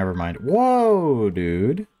 Oh, wait, never mind. Whoa,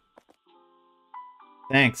 dude.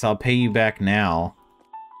 Thanks, I'll pay you back now.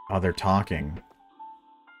 Oh, they're talking.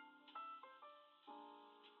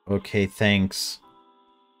 Okay, thanks.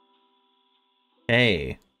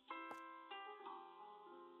 Hey.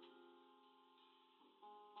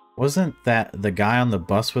 Wasn't that the guy on the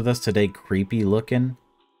bus with us today creepy looking?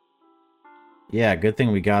 Yeah, good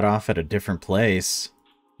thing we got off at a different place.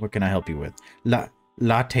 What can I help you with?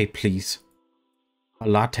 Latte, please. A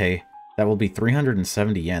latte. That will be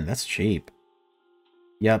 370 yen. That's cheap.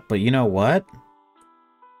 Yep, but you know what?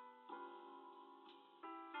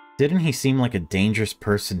 Didn't he seem like a dangerous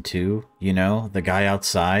person too? You know, the guy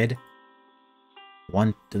outside?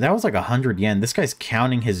 That was like 100 yen. This guy's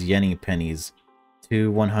counting his yenny pennies.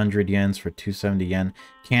 100 yens for 270 yen.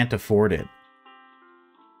 Can't afford it.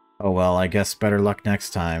 Oh well, I guess better luck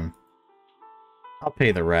next time. I'll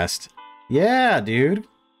pay the rest. Yeah, dude.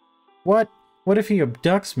 What if he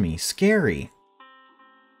abducts me? Scary.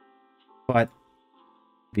 But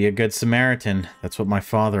be a good Samaritan. That's what my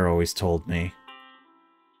father always told me.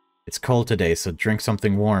 It's cold today, so drink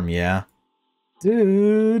something warm, yeah?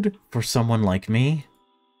 Dude, for someone like me.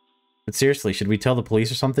 But seriously, should we tell the police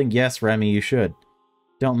or something? Yes, Remy, you should.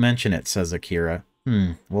 Don't mention it, says Akira.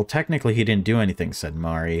 Well, technically he didn't do anything, said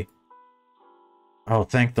Mari. Oh,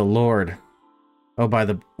 thank the Lord. Oh, by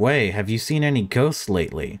the way, have you seen any ghosts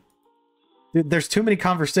lately? Dude, there's too many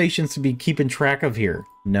conversations to be keeping track of here.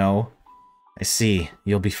 No. I see.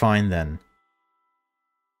 You'll be fine then.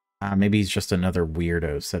 Maybe he's just another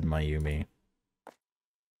weirdo, said Mayumi.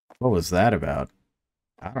 What was that about?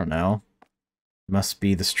 I don't know. Must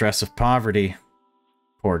be the stress of poverty.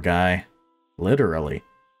 Poor guy. Literally.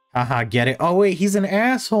 Haha, get it? Oh wait, he's an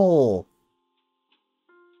asshole!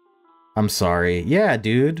 I'm sorry. Yeah,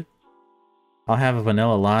 dude. I'll have a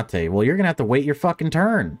vanilla latte. Well, you're gonna have to wait your fucking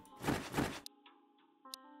turn.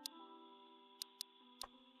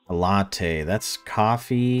 A latte. That's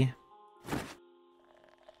coffee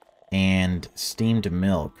and steamed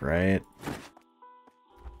milk, right?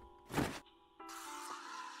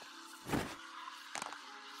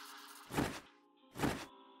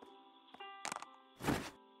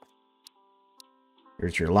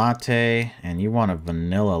 Here's your latte, and you want a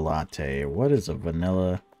vanilla latte. What is a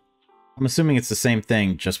vanilla? I'm assuming it's the same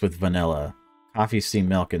thing, just with vanilla. Coffee, steamed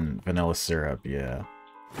milk, and vanilla syrup, yeah.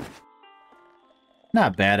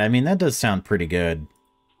 Not bad. I mean, that does sound pretty good.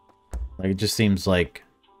 Like, it just seems like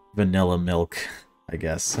vanilla milk, I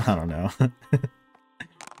guess. I don't know.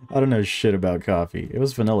 I don't know shit about coffee. It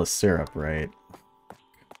was vanilla syrup, right?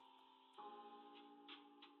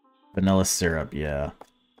 Vanilla syrup, yeah.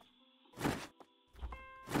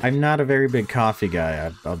 I'm not a very big coffee guy.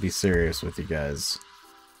 I'll be serious with you guys.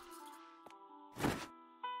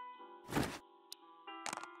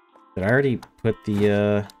 Did I already put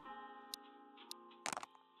the,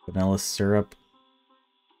 vanilla syrup?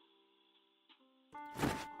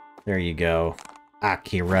 There you go.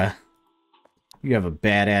 Akira. You have a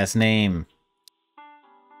badass name.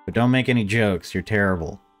 But don't make any jokes. You're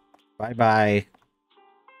terrible. Bye-bye.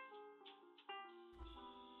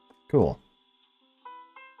 Cool.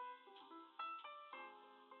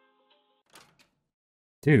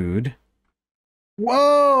 Dude.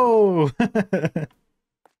 Whoa!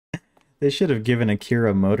 They should have given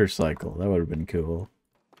Akira a motorcycle. That would have been cool.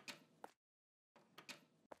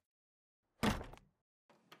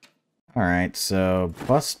 Alright, so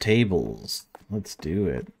bus tables. Let's do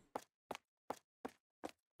it.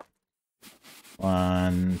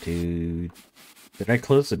 1, 2... Did I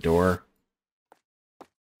close the door?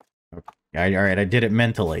 Okay. Alright, I did it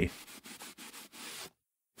mentally.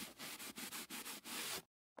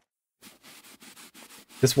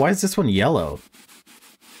 Why is this one yellow?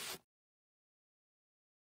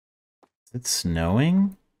 Is it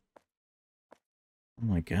snowing? Oh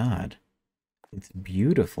my god. It's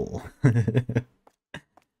beautiful.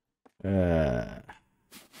 I'm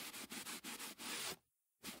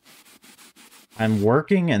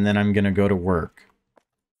working and then I'm gonna go to work.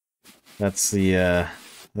 That's the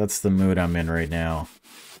mood I'm in right now.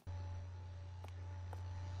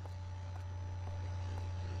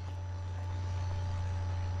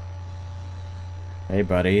 Hey,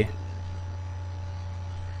 buddy.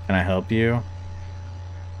 Can I help you?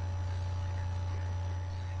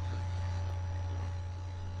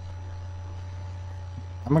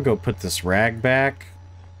 I'm gonna go put this rag back.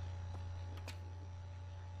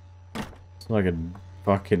 So I could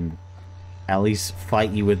fucking at least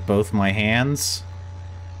fight you with both my hands.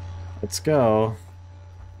 Let's go.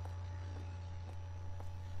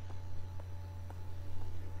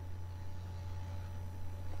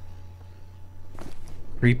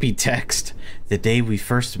 Creepy text. The day we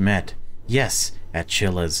first met. Yes, at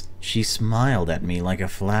Chilla's. She smiled at me like a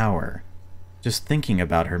flower. Just thinking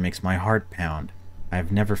about her makes my heart pound.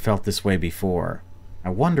 I've never felt this way before.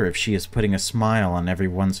 I wonder if she is putting a smile on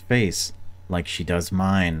everyone's face, like she does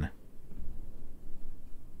mine.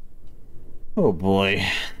 Oh boy.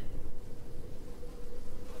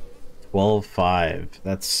 12/5.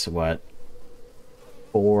 That's what?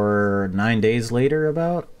 9 days later,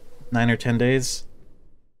 about? 9 or 10 days?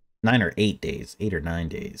 9 or 8 days. 8 or 9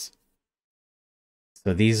 days.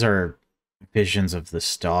 So these are visions of the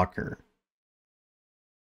Stalker.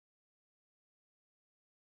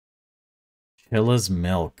 Chilla's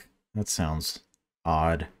milk. That sounds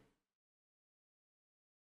odd.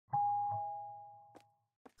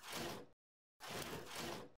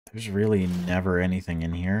 There's really never anything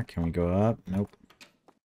in here. Can we go up? Nope.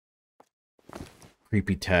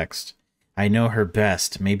 Creepy text. I know her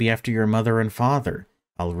best. Maybe after your mother and father,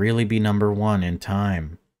 I'll really be #1 in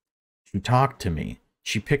time. She talked to me.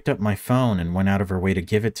 She picked up my phone and went out of her way to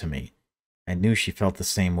give it to me. I knew she felt the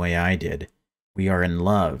same way I did. We are in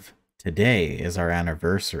love. Today is our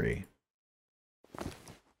anniversary.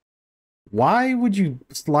 Why would you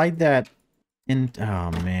slide that in?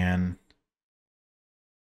 Oh, man.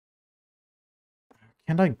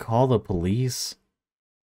 Can't I call the police?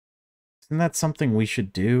 Isn't that something we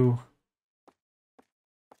should do?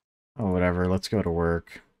 Oh, whatever. Let's go to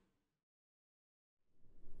work.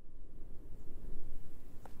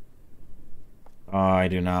 Oh, I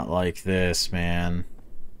do not like this, man.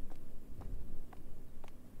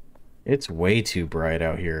 It's way too bright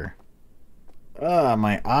out here. Ugh,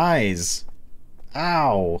 my eyes.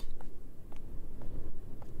 Ow.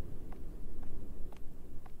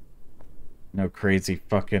 No crazy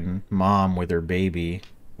fucking mom with her baby.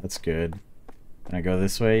 That's good. Can I go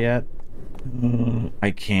this way yet?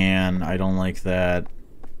 I can. I don't like that.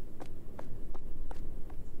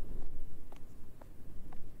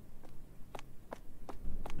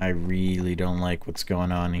 I really don't like what's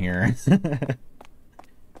going on here.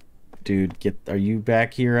 Dude, are you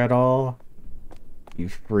back here at all? You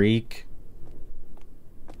freak.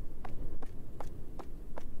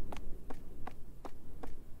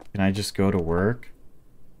 Can I just go to work?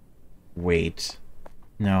 Wait.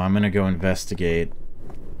 No, I'm gonna go investigate.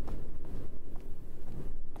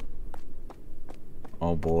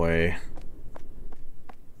 Oh boy.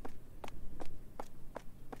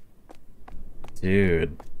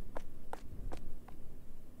 Dude.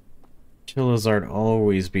 Chillazard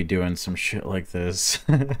always be doing some shit like this.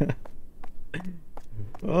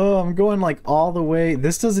 Oh, I'm going like all the way.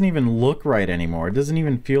 This doesn't even look right anymore. It doesn't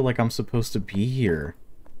even feel like I'm supposed to be here.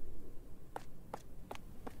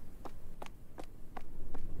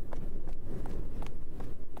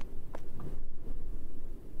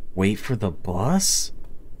 Wait for the bus?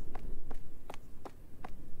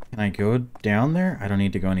 Can I go down there? I don't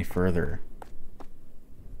need to go any further.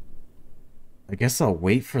 I guess I'll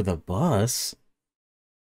wait for the bus.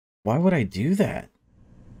 Why would I do that?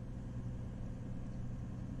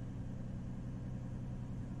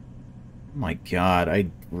 Oh my god,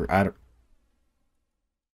 I don't...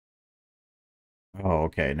 Oh,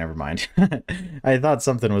 okay, never mind. I thought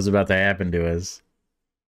something was about to happen to us.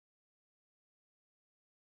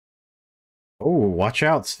 Oh, watch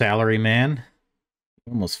out, salary man.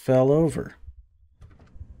 Almost fell over.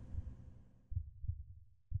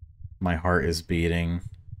 My heart is beating.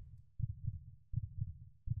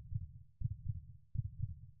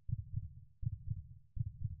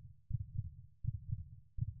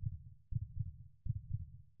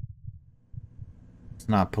 It's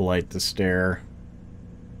not polite to stare.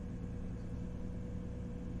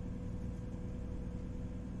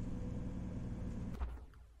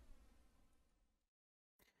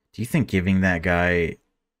 Do you think giving that guy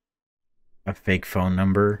a fake phone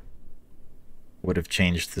number would have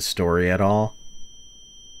changed the story at all?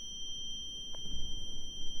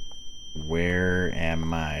 Where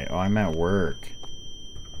am I? Oh, I'm at work.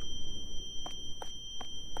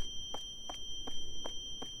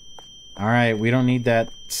 Alright, we don't need that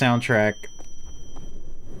soundtrack.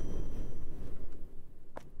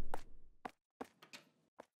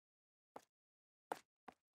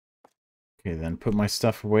 Okay, then put my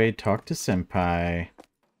stuff away, talk to Senpai.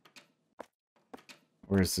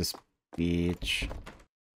 Where's this beach?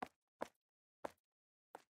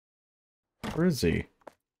 Where is he?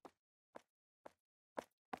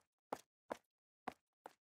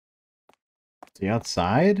 Is he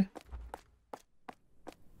outside?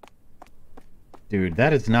 Dude,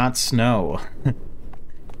 that is not snow.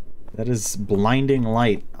 That is blinding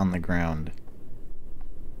light on the ground.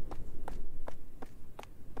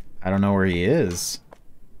 I don't know where he is.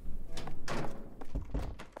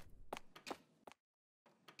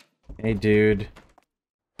 Hey, dude.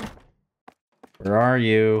 Where are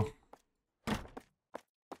you?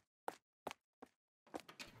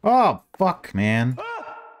 Oh, fuck, man.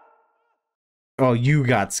 Oh, you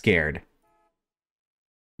got scared.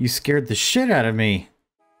 You scared the shit out of me.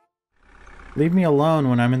 Leave me alone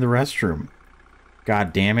when I'm in the restroom.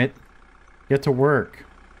 God damn it. Get to work.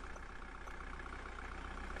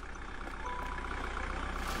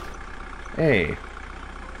 Hey.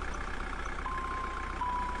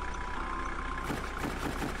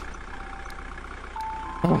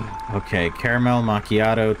 Oh, okay, caramel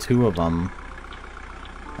macchiato, 2 of them.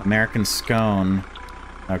 American scone.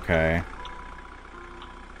 Okay.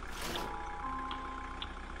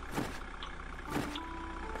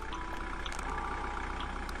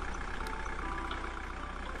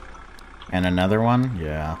 And another one?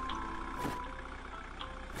 Yeah.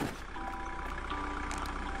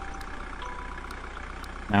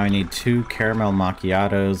 Now I need 2 caramel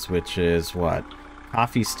macchiatos, which is what?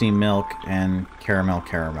 Coffee, steamed milk, and caramel.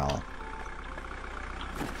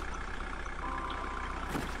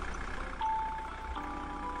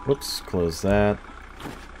 Whoops, close that.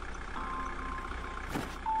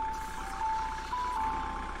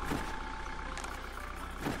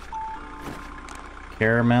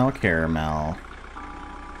 Caramel.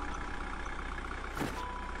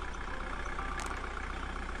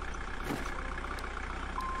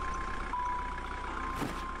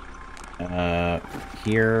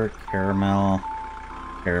 Here, caramel.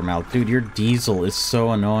 Dude, your diesel is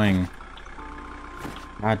so annoying.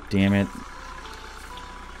 God damn it.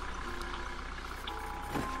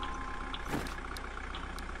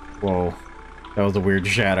 Whoa. That was a weird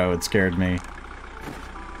shadow. It scared me.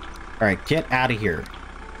 Alright, get out of here.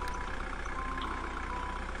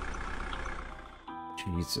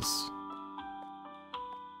 Jesus.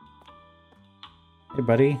 Hey,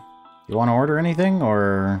 buddy. You want to order anything,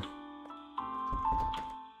 or...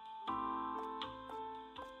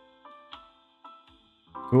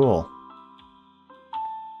 Cool.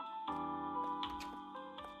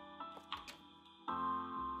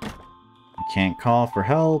 You can't call for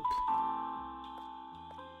help.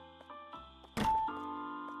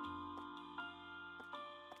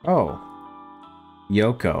 Oh.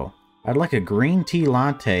 Yoko. I'd like a green tea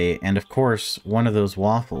latte and, of course, one of those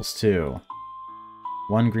waffles, too.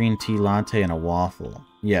 1 green tea latte and a waffle.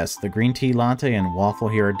 Yes, the green tea latte and waffle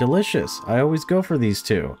here are delicious. I always go for these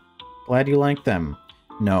 2. Glad you like them.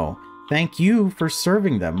 No. Thank you for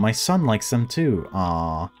serving them. My son likes them, too.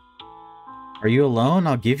 Aww. Are you alone?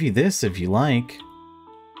 I'll give you this if you like.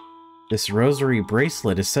 This rosary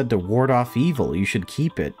bracelet is said to ward off evil. You should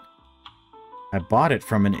keep it. I bought it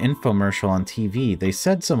from an infomercial on TV. They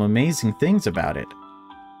said some amazing things about it.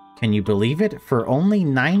 Can you believe it? For only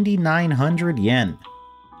 9,900 yen.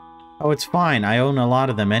 Oh, it's fine. I own a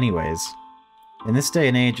lot of them anyways. In this day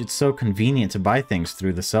and age, it's so convenient to buy things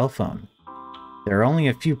through the cell phone. There are only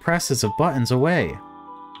a few presses of buttons away.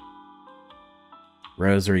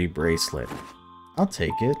 Rosary bracelet. I'll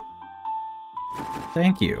take it.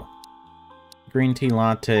 Thank you. Green tea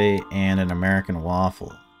latte and an American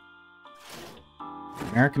waffle.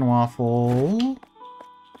 American waffle.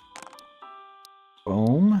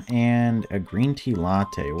 Boom. And a green tea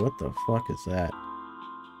latte. What the fuck is that?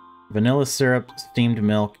 Vanilla syrup, steamed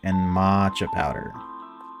milk, and matcha powder.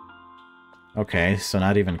 Okay, so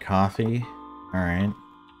not even coffee. Alright.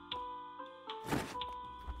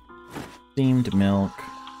 Steamed milk.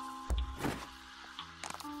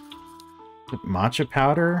 Matcha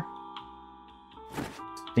powder?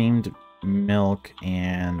 Steamed milk,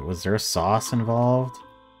 and was there a sauce involved?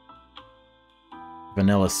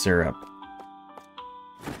 Vanilla syrup.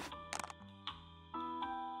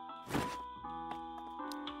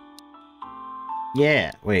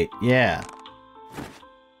 Yeah, wait, yeah.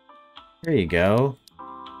 There you go.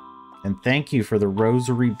 And thank you for the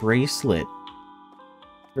rosary bracelet.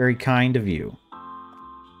 Very kind of you.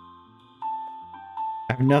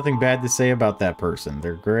 I have nothing bad to say about that person.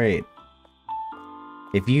 They're great.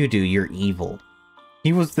 If you do, you're evil.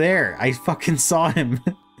 He was there. I fucking saw him.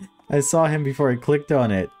 I saw him before I clicked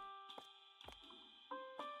on it.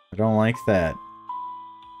 I don't like that.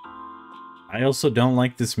 I also don't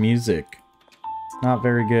like this music. It's not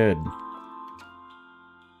very good.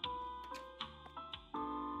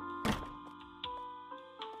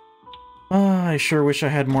 I sure wish I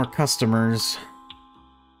had more customers.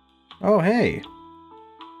 Oh, hey.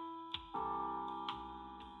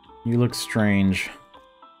 You look strange.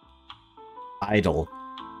 Idle.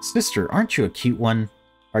 Sister, aren't you a cute one?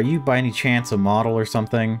 Are you by any chance a model or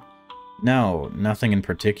something? No, nothing in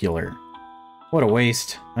particular. What a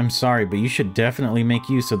waste. I'm sorry, but you should definitely make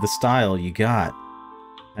use of the style you got.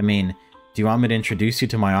 I mean, do you want me to introduce you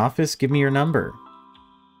to my office? Give me your number.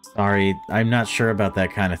 Sorry, I'm not sure about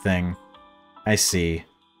that kind of thing. I see.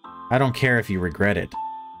 I don't care if you regret it.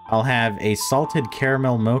 I'll have a salted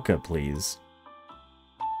caramel mocha, please.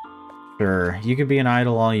 Sure, you can be an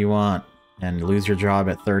idol all you want. and lose your job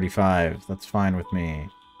at 35. That's fine with me.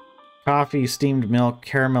 Coffee, steamed milk,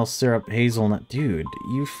 caramel syrup, hazelnut. Dude,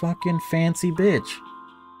 you fucking fancy bitch.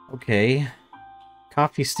 Okay.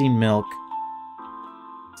 Coffee, steamed milk,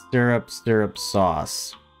 syrup,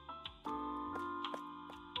 sauce.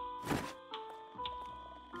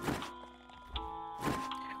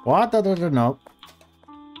 What? No.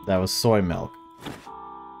 That was soy milk.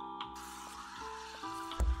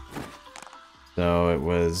 So it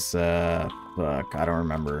was, fuck, I don't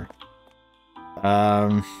remember.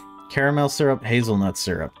 Caramel syrup, hazelnut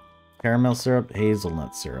syrup. Caramel syrup,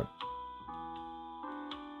 hazelnut syrup.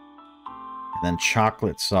 And then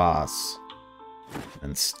chocolate sauce.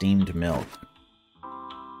 And steamed milk.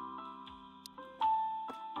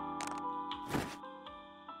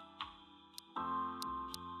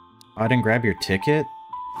 Oh, I didn't grab your ticket?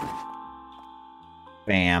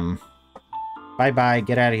 Bam. Bye-bye,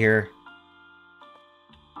 get out of here.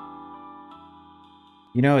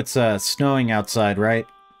 You know it's snowing outside, right?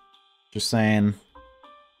 Just saying.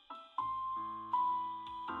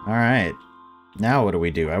 Alright. Now what do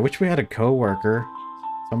we do? I wish we had a coworker.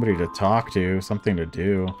 Somebody to talk to. Something to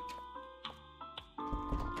do.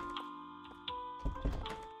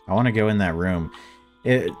 I want to go in that room.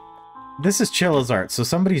 This is Chilla's art, so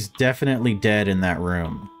somebody's definitely dead in that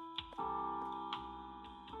room.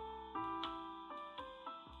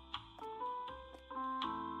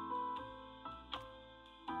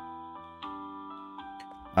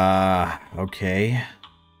 Okay.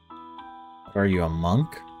 Are you a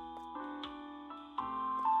monk?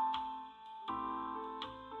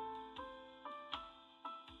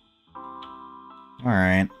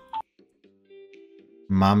 Alright.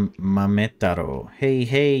 Mametaro.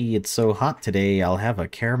 Hey, it's so hot today. I'll have a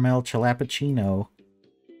caramel chilappuccino.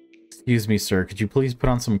 Excuse me, sir. Could you please put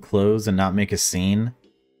on some clothes and not make a scene?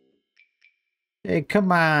 Hey,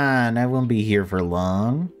 come on. I won't be here for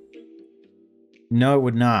long. No, it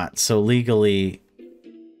would not. So legally,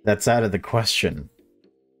 that's out of the question.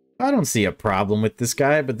 I don't see a problem with this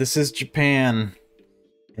guy, but this is Japan.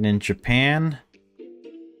 And in Japan,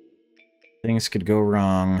 things could go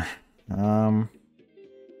wrong. No,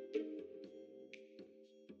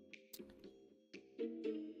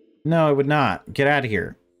 it would not. Get out of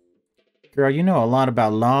here. Girl, you know a lot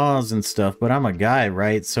about laws and stuff, but I'm a guy,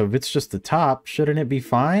 right? So if it's just the top, shouldn't it be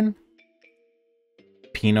fine?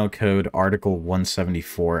 Penal Code Article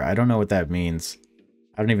 174. I don't know what that means.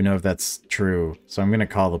 I don't even know if that's true, so I'm gonna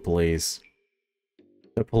call the police.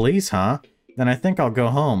 The police, huh? Then I think I'll go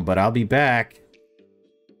home, but I'll be back.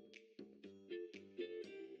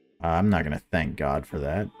 I'm not gonna thank God for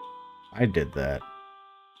that. I did that.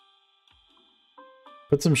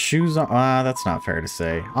 Put some shoes on. That's not fair to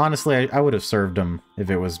say. Honestly, I would have served him if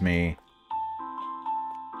it was me.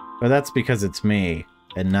 But that's because it's me,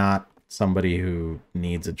 and not somebody who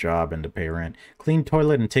needs a job and to pay rent. Clean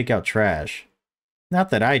toilet and take out trash. Not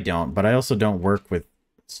that I don't, but I also don't work with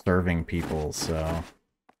serving people, so...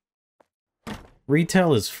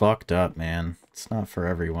 Retail is fucked up, man. It's not for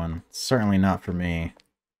everyone. It's certainly not for me.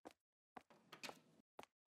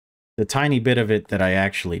 The tiny bit of it that I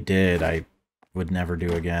actually did, I would never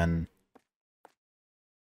do again.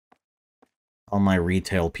 All my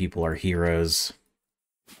retail people are heroes.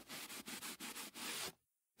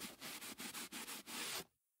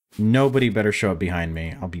 Nobody better show up behind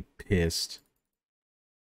me. I'll be pissed.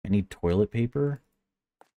 I need toilet paper?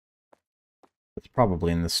 That's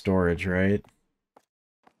probably in the storage, right?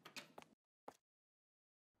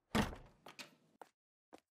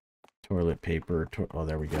 Toilet paper. Oh,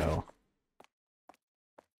 there we go.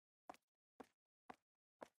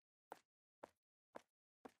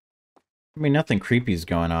 I mean, nothing creepy is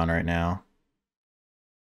going on right now.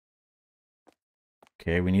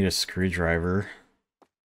 Okay, we need a screwdriver.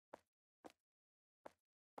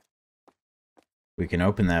 We can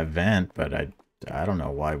open that vent, but I don't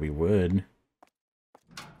know why we would.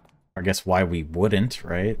 I guess why we wouldn't,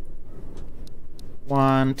 right?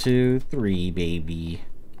 1, 2, 3, baby.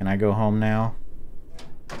 Can I go home now?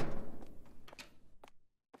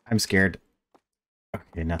 I'm scared.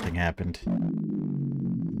 Okay, nothing happened.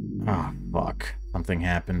 Oh, fuck. Something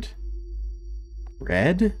happened.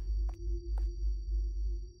 Red?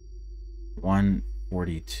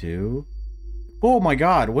 142? Oh my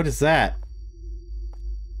god, what is that?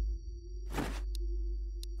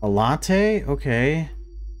 A latte? Okay.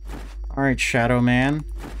 Alright, Shadow Man.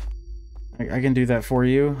 I can do that for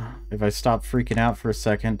you. If I stop freaking out for a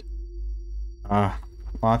second.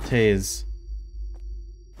 Latte is...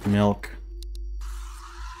 milk.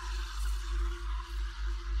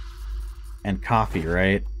 And coffee,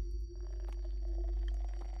 right?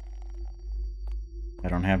 I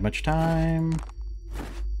don't don't have much time.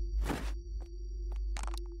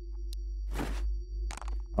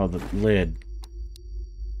 Oh, the lid.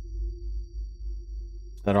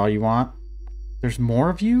 Is that all you want? There's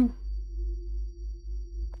more of you?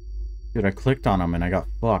 Dude, I clicked on them and I got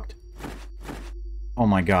fucked. Oh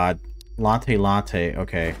my god. Latte latte.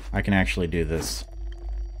 Okay, I can actually do this.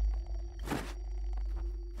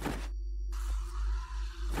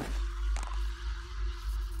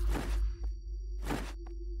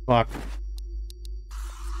 Fuck.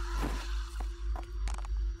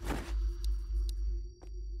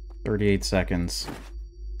 "38 seconds.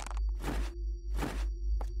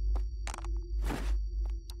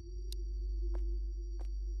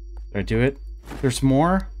 Did I do it? There's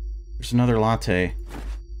more? There's another latte.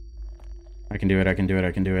 I can do it, I can do it,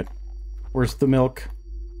 I can do it. Where's the milk?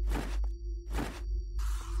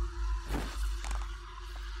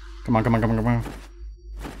 Come on, come on, come on, come on.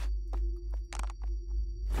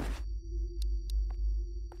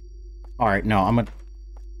 Alright, no, I'm a...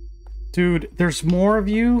 Dude, there's more of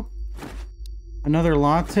you? Another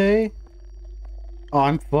latte? Oh,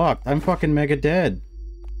 I'm fucked. I'm fucking mega dead.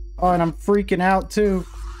 Oh, and I'm freaking out, too.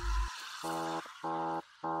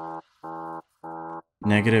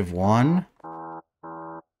 -1?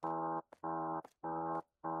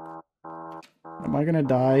 Am I gonna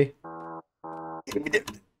die?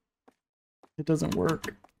 It doesn't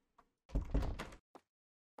work.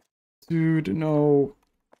 Dude, no.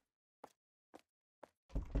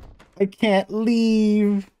 I can't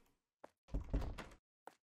leave.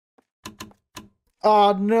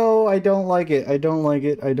 Oh, no, I don't like it. I don't like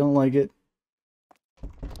it. I don't like it.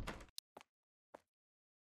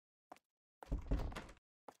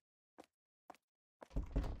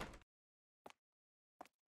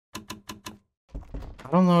 I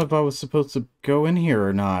don't know if I was supposed to go in here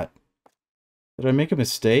or not. Did I make a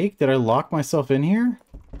mistake? Did I lock myself in here?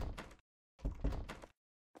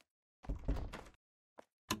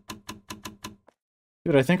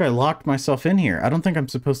 Dude, I think I locked myself in here. I don't think I'm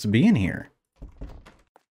supposed to be in here.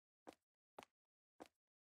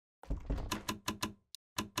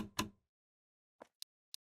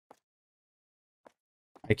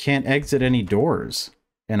 I can't exit any doors.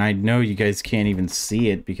 And I know you guys can't even see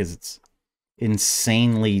it because it's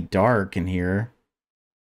insanely dark in here.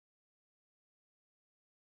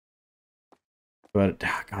 But,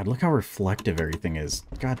 God, look how reflective everything is.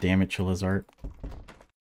 God damn it, Chilla's art.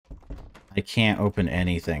 I can't open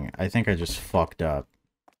anything. I think I just fucked up.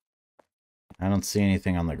 I don't see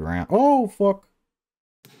anything on the ground. Oh, fuck!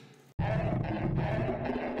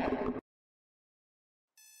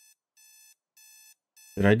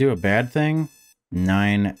 Did I do a bad thing?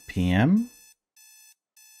 9 p.m.?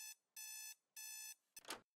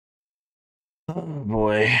 Oh,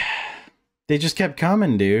 boy. They just kept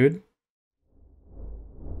coming, dude.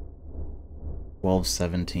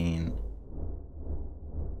 12:17.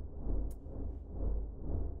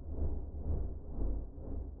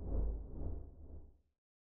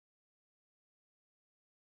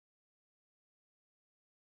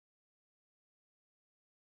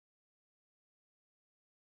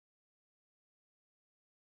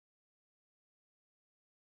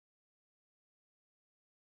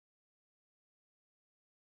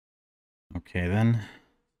 Okay, then.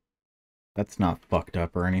 That's not fucked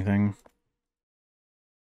up or anything.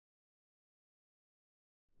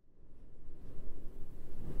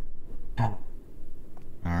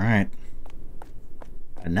 Alright.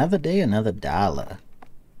 Another day, another dollar.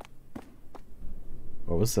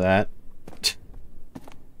 What was that?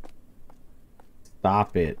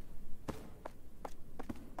 Stop it.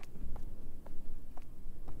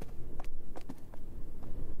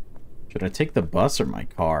 Should I take the bus or my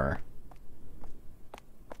car?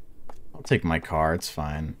 I'll take my car, it's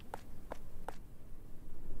fine.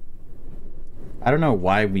 I don't know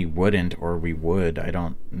why we wouldn't or we would. I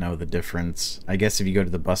don't know the difference. I guess if you go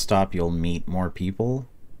to the bus stop, you'll meet more people.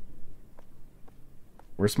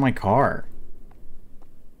 Where's my car?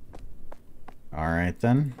 Alright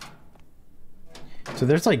then. So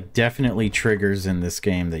there's like definitely triggers in this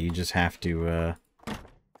game that you just have to,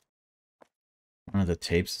 one of the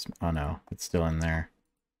tapes... Oh no, it's still in there.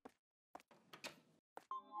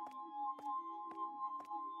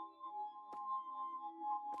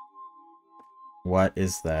 What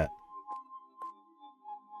is that?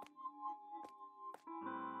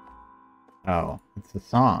 Oh, it's a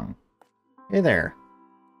song. Hey there.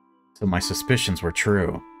 So my suspicions were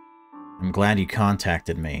true. I'm glad you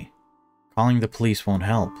contacted me. Calling the police won't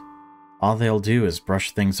help. All they'll do is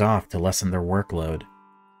brush things off to lessen their workload.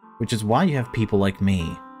 Which is why you have people like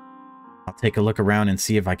me. I'll take a look around and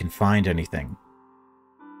see if I can find anything.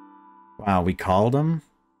 Wow, we called them?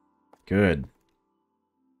 Good.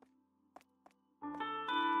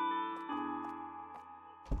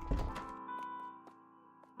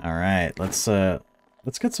 Alright, let's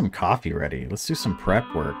get some coffee ready. Let's do some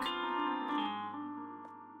prep work.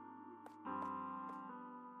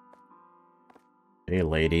 Hey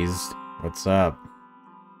ladies, what's up?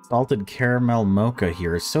 Salted caramel mocha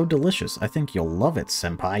here is so delicious. I think you'll love it,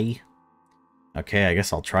 senpai. Okay, I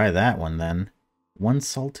guess I'll try that one then. One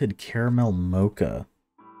salted caramel mocha.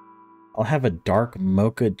 I'll have a dark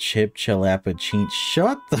mocha chip chilappuccino.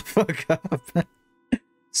 Shut the fuck up.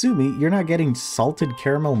 Sumi, you're not getting salted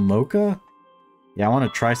caramel mocha? Yeah, I want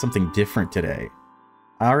to try something different today.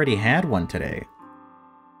 I already had one today.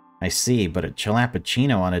 I see, but a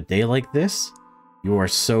chilappuccino on a day like this? You are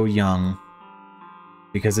so young.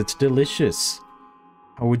 Because it's delicious.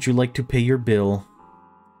 How would you like to pay your bill?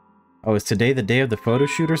 Oh, is today the day of the photo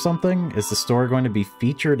shoot or something? Is the store going to be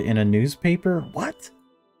featured in a newspaper? What?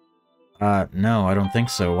 No, I don't think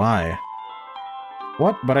so. Why?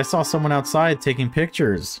 What? But I saw someone outside taking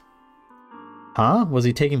pictures. Huh? Was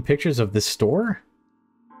he taking pictures of this store?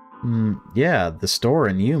 Yeah, the store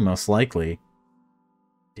and you, most likely.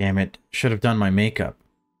 Damn it. Should have done my makeup.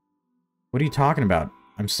 What are you talking about?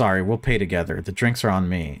 I'm sorry, we'll pay together. The drinks are on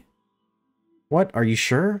me. What? Are you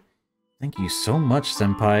sure? Thank you so much,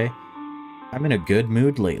 senpai. I'm in a good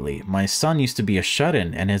mood lately. My son used to be a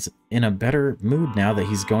shut-in and is in a better mood now that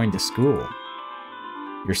he's going to school.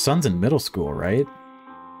 Your son's in middle school, right?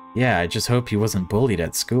 Yeah, I just hope he wasn't bullied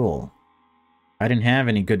at school. I didn't have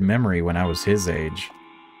any good memory when I was his age.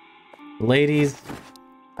 Ladies,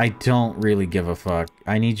 I don't really give a fuck.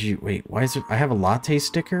 I need you... Wait, why is it... I have a latte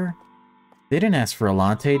sticker? They didn't ask for a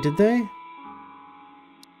latte, did they?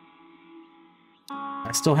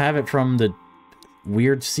 I still have it from the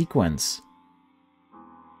weird sequence.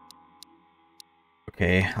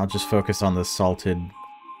 Okay, I'll just focus on the salted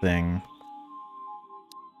thing.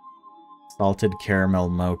 Salted caramel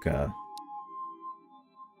mocha.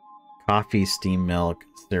 Coffee, steamed milk,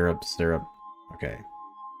 syrup. Okay.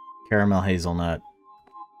 Caramel hazelnut.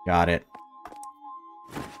 Got it.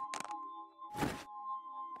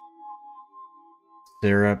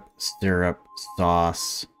 Syrup,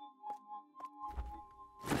 sauce.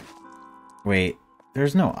 Wait,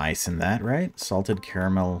 there's no ice in that, right? Salted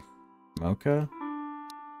caramel mocha?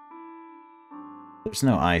 There's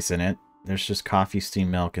no ice in it. There's just coffee,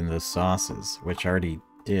 steamed milk, and those sauces, which I already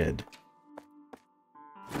did.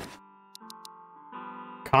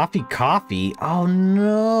 Coffee? Oh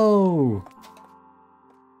no!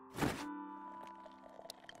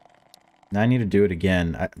 Now I need to do it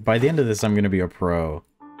again. By the end of this, I'm going to be a pro.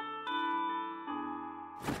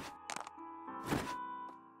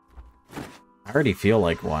 I already feel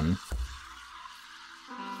like one.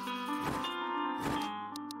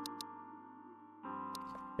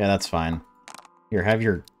 Yeah, that's fine. Here, have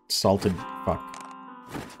your salted... Fuck.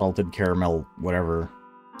 Salted caramel, whatever.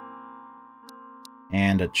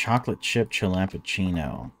 And a chocolate chip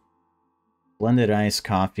chilappuccino. Blended ice,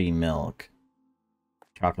 coffee, milk.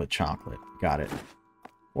 Chocolate. Got it.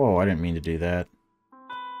 Whoa, I didn't mean to do that.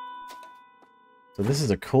 So this is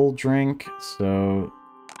a cold drink, so...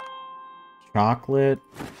 Chocolate.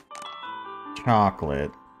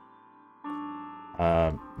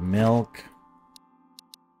 Milk.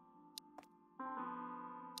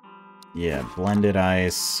 Yeah, blended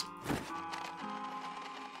ice.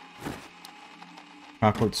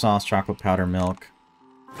 Chocolate sauce, chocolate powder, milk.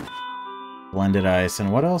 Blended ice,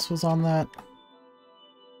 and what else was on that?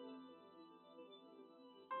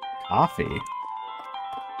 Coffee. Did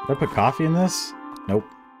I put coffee in this? Nope.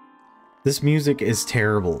 This music is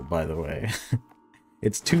terrible, by the way.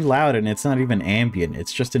 It's too loud and it's not even ambient,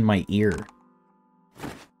 it's just in my ear.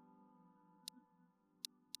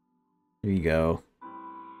 There you go.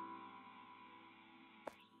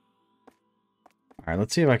 Alright,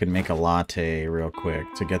 let's see if I can make a latte real quick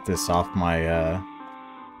to get this off my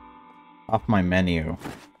menu.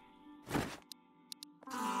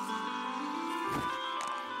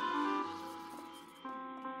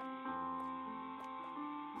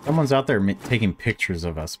 Someone's out there taking pictures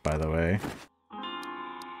of us, by the way.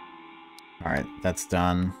 Alright, that's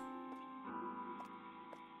done.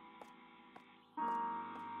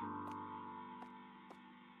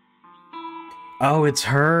 Oh, it's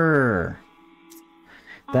her!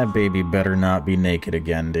 That baby better not be naked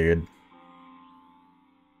again, dude.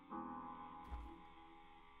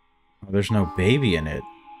 Oh, there's no baby in it.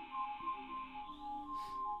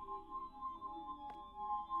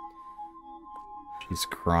 She's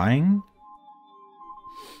crying?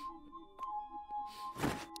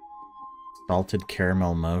 Salted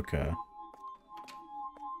caramel mocha.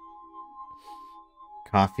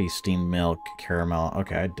 Coffee, steamed milk, caramel.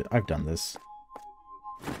 Okay, I've done this.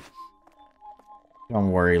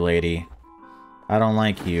 Don't worry, lady. I don't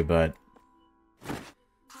like you, but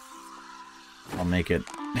I'll make it.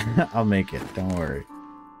 I'll make it. Don't worry.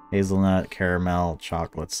 Hazelnut, caramel,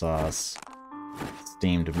 chocolate sauce,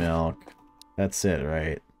 steamed milk. That's it,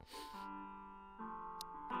 right?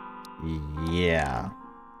 Yeah.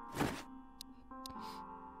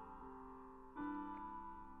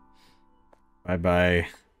 Bye-bye.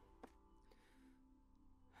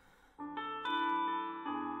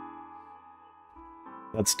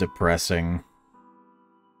 That's depressing.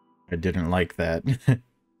 I didn't like that.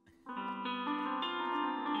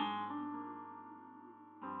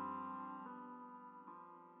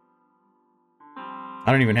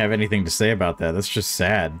 I don't even have anything to say about that. That's just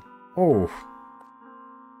sad. Oh.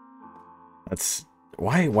 That's...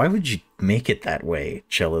 Why would you make it that way,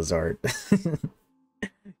 Chilla's art?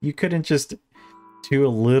 You couldn't just do a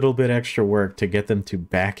little bit extra work to get them to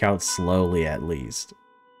back out slowly, at least.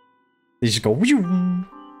 They just go...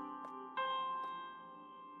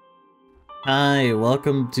 Hi,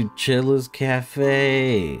 welcome to Chilla's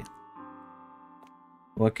Cafe.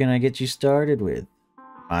 What can I get you started with?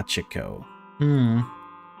 Machiko.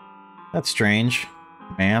 That's strange.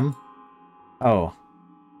 Ma'am? Oh.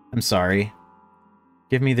 I'm sorry.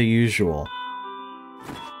 Give me the usual.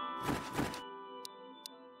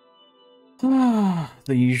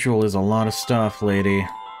 The usual is a lot of stuff, lady.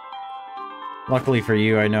 Luckily for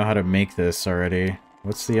you, I know how to make this already.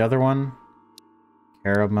 What's the other one?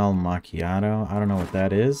 Caramel macchiato. I don't know what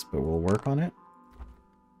that is, but we'll work on it.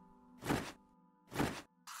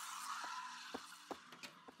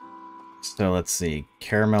 So let's see.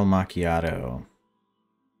 Caramel macchiato.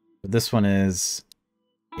 But this one is...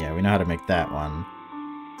 Yeah, we know how to make that one.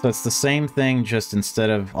 So it's the same thing, just instead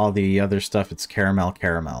of all the other stuff, it's caramel.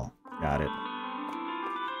 Got it.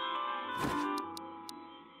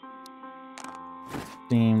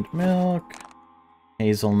 Steamed milk.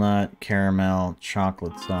 Hazelnut, caramel,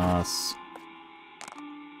 chocolate sauce.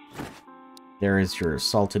 There is your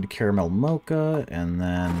salted caramel mocha, and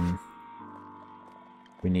then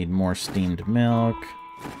we need more steamed milk.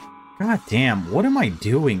 God damn, what am I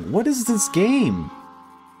doing? What is this game?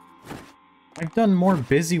 I've done more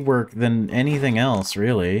busy work than anything else,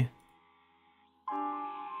 really.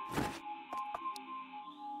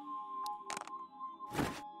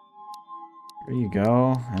 There you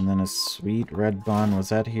go. And then a sweet red bun. Was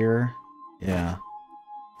that here? Yeah.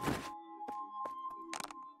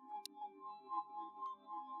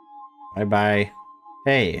 Bye-bye.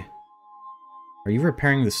 Hey. Are you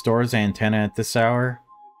repairing the store's antenna at this hour?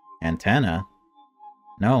 Antenna?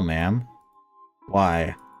 No, ma'am.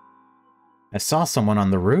 Why? I saw someone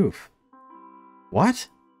on the roof. What?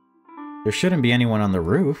 There shouldn't be anyone on the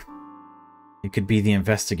roof. It could be the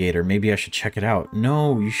investigator. Maybe I should check it out.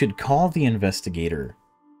 No, you should call the investigator.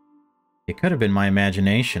 It could have been my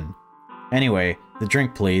imagination. Anyway, the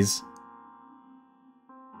drink, please.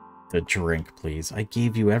 The drink, please. I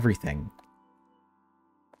gave you everything.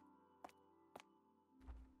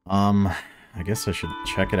 I guess I should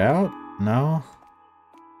check it out? No?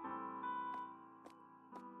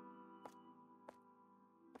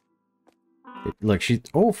 Look, she...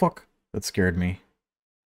 Oh, fuck. That scared me.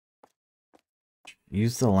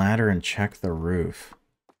 Use the ladder and check the roof.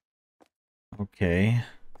 Okay.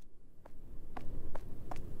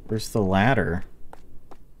 Where's the ladder?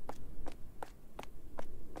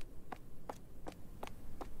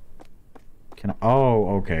 Can I...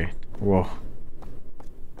 Oh, okay. Whoa.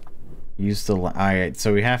 Use the... Alright,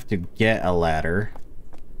 so we have to get a ladder.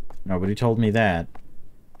 Nobody told me that.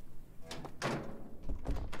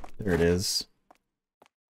 There it is.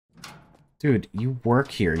 Dude, you work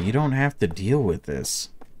here. You don't have to deal with this.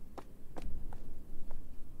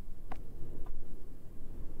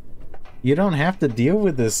 You don't have to deal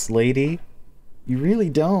with this, lady. You really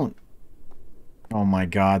don't. Oh my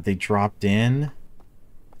god, they dropped in?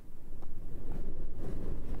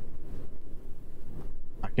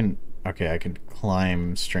 Okay, I can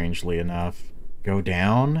climb, strangely enough. Go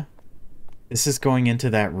down? This is going into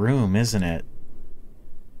that room, isn't it?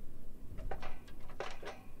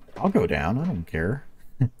 I'll go down, I don't care.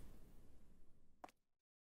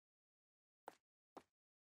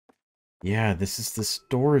 Yeah, this is the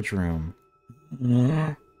storage room.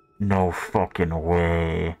 No fucking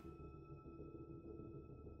way.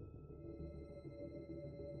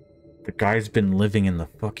 The guy's been living in the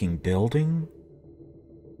fucking building?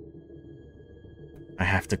 I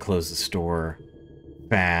have to close the store.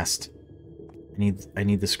 Fast. I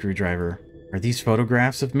need the screwdriver. Are these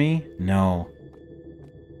photographs of me? No.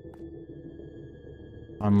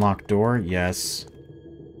 Unlock door? Yes.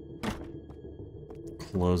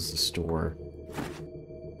 close the store.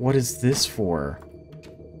 What is this for?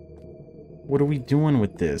 What are we doing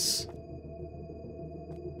with this?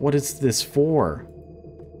 What is this for?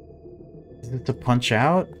 Is it to punch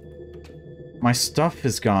out? My stuff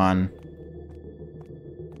is gone.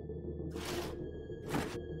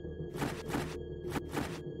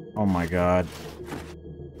 Oh my god.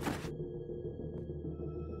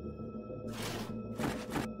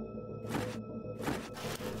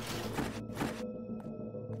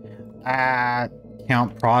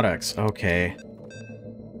 Count products. Okay.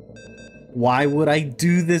 Why would I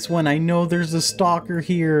do this when I know there's a stalker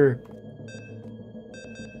here?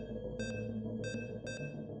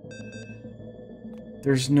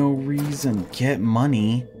 There's no reason. Get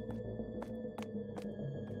money.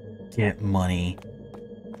 Get money.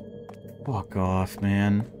 Fuck off,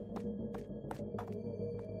 man.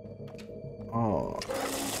 Oh.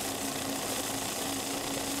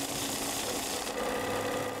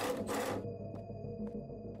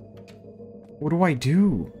 What do I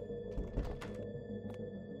do?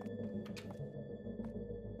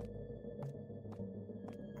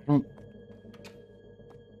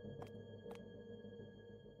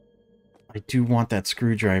 I do want that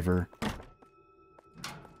screwdriver.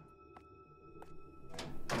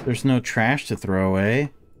 There's no trash to throw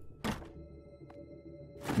away.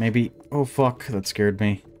 Maybe... Oh, fuck. That scared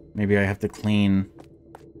me. Maybe I have to clean.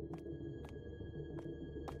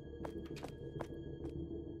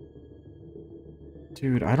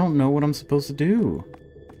 Dude, I don't know what I'm supposed to do.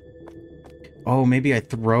 Oh, maybe I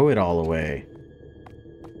throw it all away.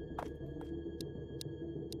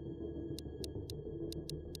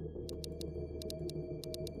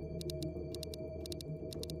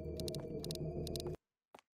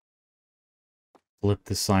 Flip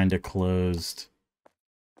the sign to closed.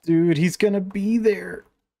 Dude, he's gonna be there.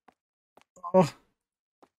 Oh.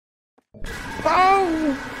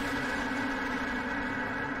 Oh!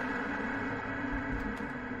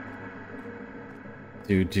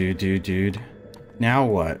 Dude. Now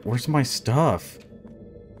what? Where's my stuff?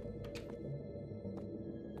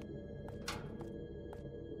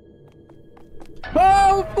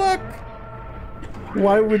 Oh, fuck!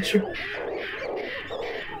 Why would you...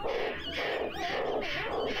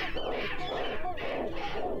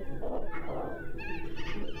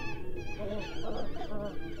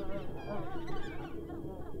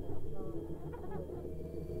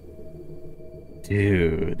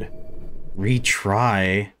 Dude.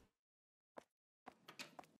 Retry?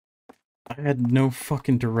 I had no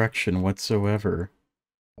fucking direction whatsoever.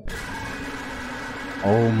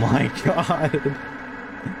 Oh my god.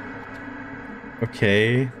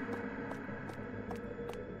 Okay.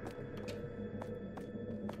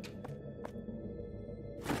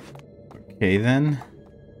 Okay then.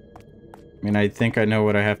 I mean, I think I know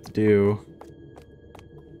what I have to do.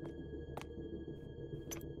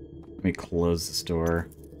 Let me close this door.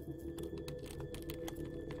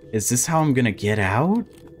 Is this how I'm gonna get out?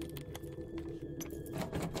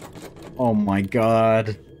 Oh my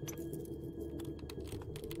god.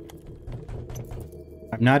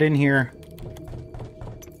 I'm not in here.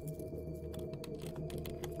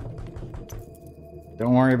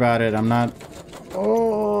 Don't worry about it. I'm not...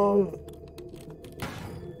 Oh!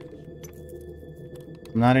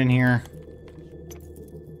 I'm not in here.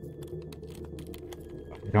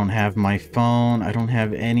 I don't have my phone. I don't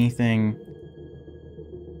have anything.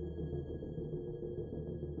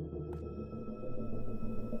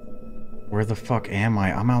 Where the fuck am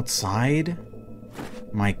I? I'm outside?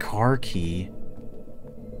 My car key.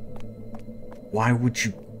 Why would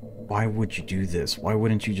you do this? Why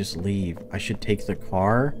wouldn't you just leave? I should take the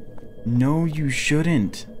car? No, you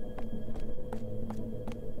shouldn't.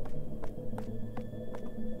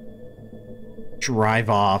 Drive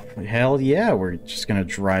off. Hell yeah, we're just gonna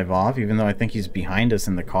drive off, even though I think he's behind us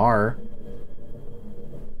in the car.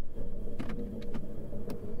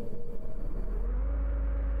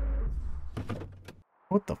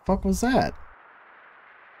 What the fuck was that?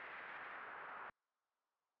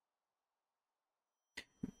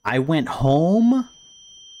 I went home?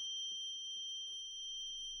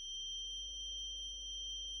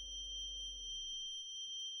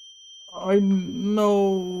 I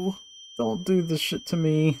know. Don't do this shit to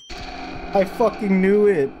me. I fucking knew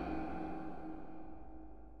it.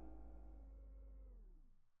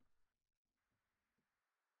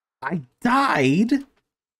 I died?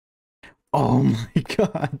 Oh my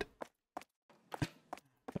god.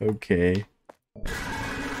 Okay.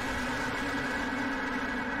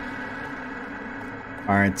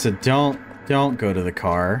 Alright, so don't go to the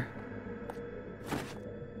car.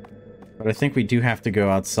 But I think we do have to go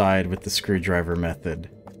outside with the screwdriver method.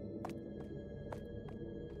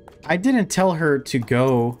 I didn't tell her to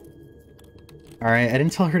go. Alright, I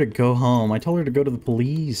didn't tell her to go home. I told her to go to the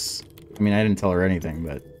police. I mean, I didn't tell her anything,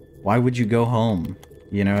 but why would you go home?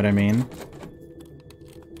 You know what I mean?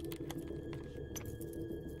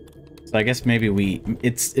 So I guess maybe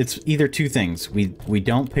it's either two things. We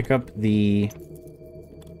don't pick up the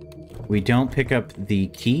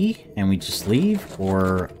key and we just leave,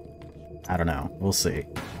 or I don't know. We'll see.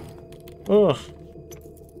 Ugh.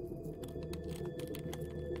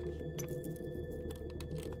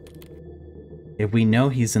 If we know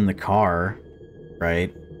he's in the car,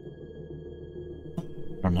 right?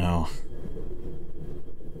 I don't know.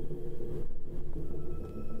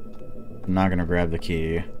 I'm not gonna grab the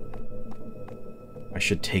key. I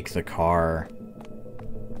should take the car.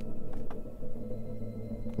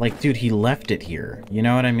 Like, dude, he left it here. You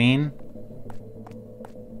know what I mean?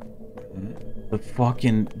 The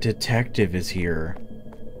fucking detective is here.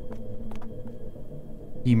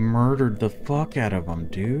 He murdered the fuck out of him,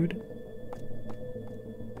 dude.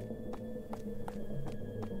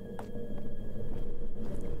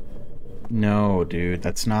 No, dude,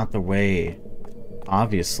 that's not the way.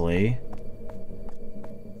 Obviously.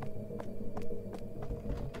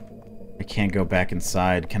 I can't go back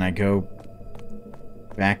inside. Can I go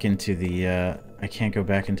back into the, I can't go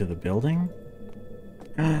back into the building?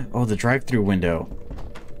 Oh, the drive-through window.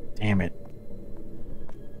 Damn it.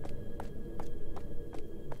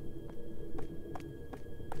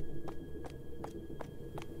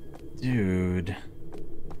 Dude.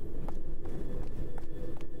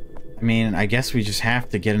 I mean, I guess we just have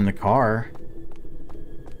to get in the car.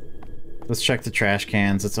 Let's check the trash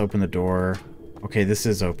cans. Let's open the door. Okay, this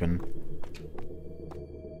is open.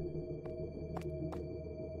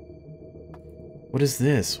 What is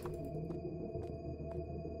this?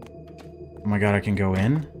 Oh my god, I can go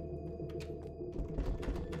in?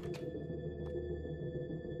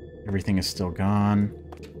 Everything is still gone.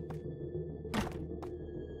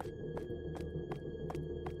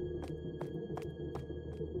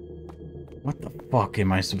 What the fuck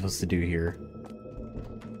am I supposed to do here?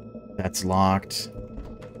 That's locked.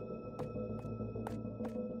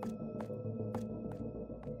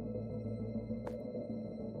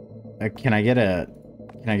 Can I get a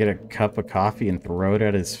cup of coffee and throw it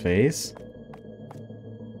at his face?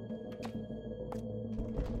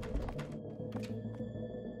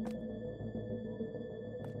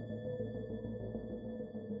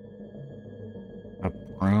 A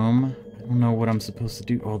broom? I don't know what I'm supposed to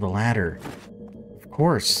do. Oh, the ladder. Of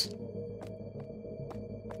course.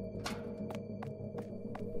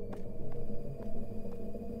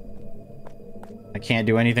 I can't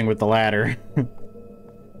do anything with the ladder.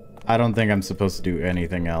 I don't think I'm supposed to do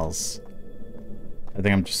anything else. I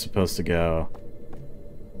think I'm just supposed to go.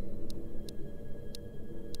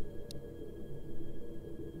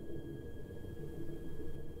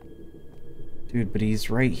 Dude, but he's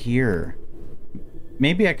right here.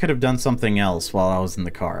 Maybe I could have done something else while I was in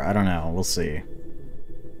the car. I don't know. We'll see.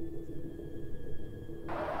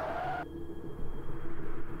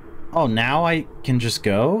 Oh, now I can just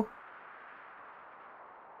go?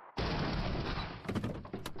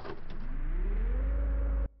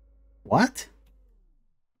 What?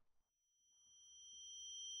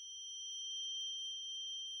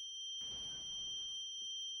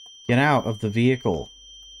 Get out of the vehicle.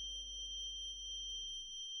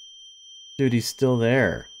 Dude, he's still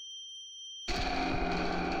there.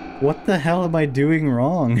 What the hell am I doing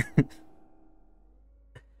wrong?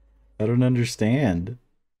 I don't understand.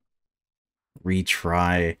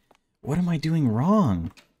 Retry. What am I doing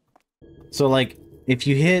wrong? So, like, if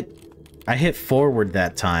you hit... I hit forward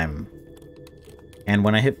that time. And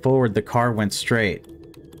when I hit forward, the car went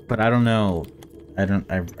straight. But I don't know. I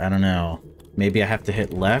don't know. Maybe I have to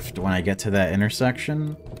hit left when I get to that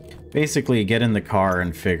intersection? Basically, get in the car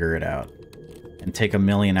and figure it out. And take a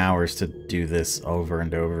million hours to do this over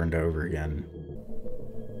and over and over again.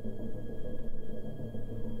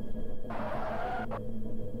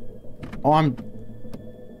 Oh, I'm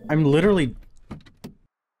literally...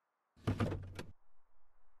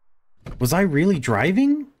 Was I really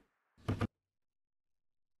driving?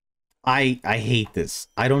 I hate this.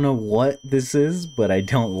 I don't know what this is, but I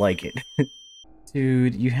don't like it.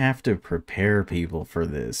 Dude, you have to prepare people for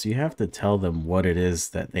this. You have to tell them what it is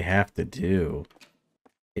that they have to do.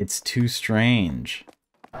 It's too strange.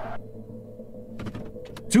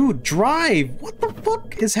 Dude, drive! What the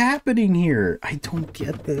fuck is happening here? I don't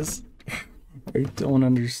get this. I don't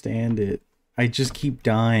understand it. I just keep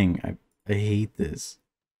dying. I hate this.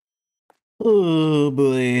 Oh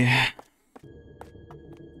boy.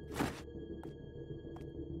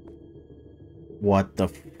 What the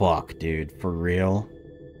fuck, dude? For real?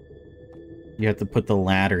 You have to put the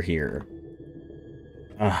ladder here.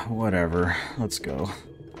 Whatever. Let's go.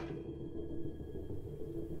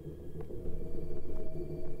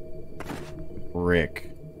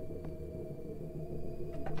 Brick.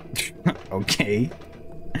 Okay.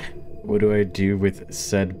 What do I do with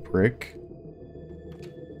said brick?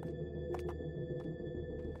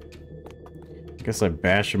 Guess I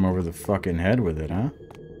bash him over the fucking head with it, huh?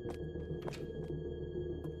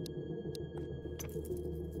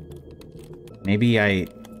 Maybe I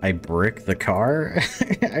brick the car?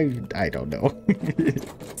 I don't know.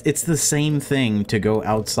 It's the same thing to go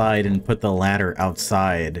outside and put the ladder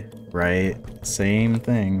outside, right? Same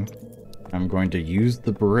thing. I'm going to use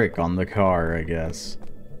the brick on the car, I guess.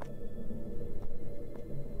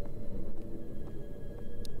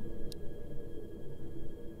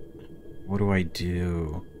 What do I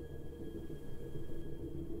do?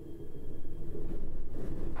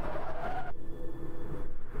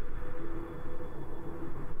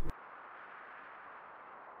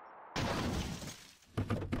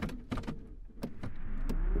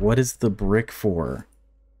 What is the brick for?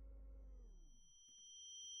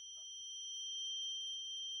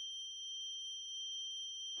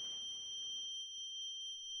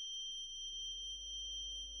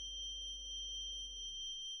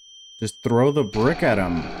 Just throw the brick at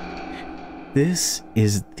him. This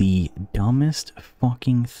is the dumbest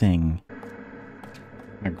fucking thing.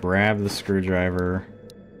 I'm gonna grab the screwdriver,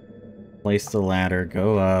 place the ladder,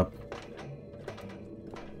 go up.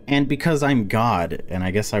 And because I'm God, and I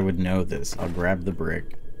guess I would know this, I'll grab the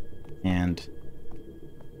brick. And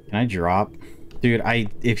can I drop? Dude,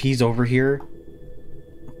 if he's over here,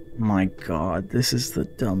 my God, this is the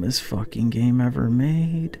dumbest fucking game ever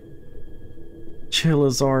made.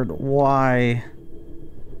 Chillazard, why?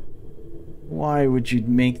 Why would you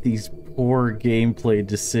make these poor gameplay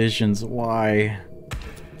decisions? Why?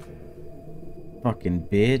 Fucking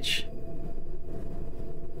bitch.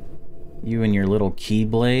 You and your little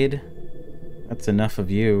keyblade. That's enough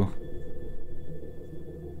of you.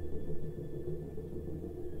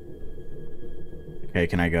 Okay,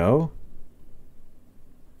 can I go?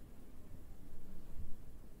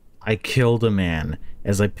 I killed a man.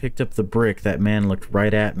 As I picked up the brick, that man looked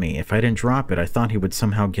right at me. If I didn't drop it, I thought he would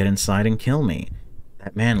somehow get inside and kill me.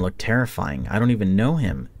 That man looked terrifying. I don't even know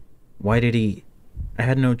him. Why did he... I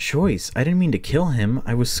had no choice. I didn't mean to kill him.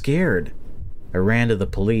 I was scared. I ran to the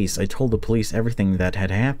police. I told the police everything that had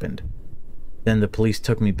happened. Then the police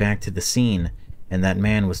took me back to the scene, and that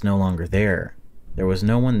man was no longer there. There was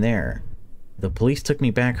no one there. The police took me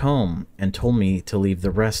back home and told me to leave the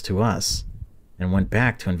rest to us, and went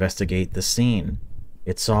back to investigate the scene.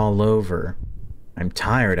 It's all over. I'm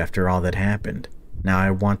tired after all that happened. Now I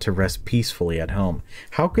want to rest peacefully at home.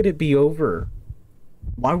 How could it be over?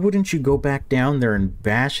 Why wouldn't you go back down there and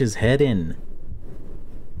bash his head in?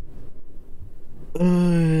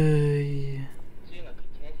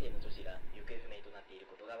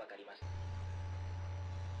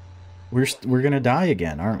 We're gonna die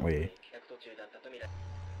again, aren't we?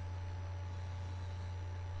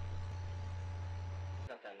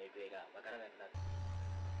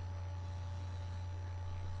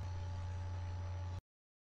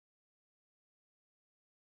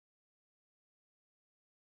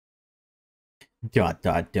 Dot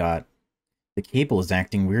dot dot. The cable is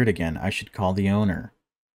acting weird again. I should call the owner.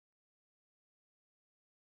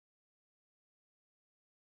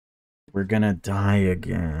 We're gonna die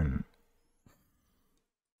again.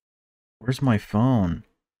 Where's my phone?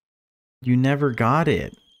 You never got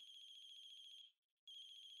it.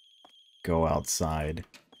 Go outside.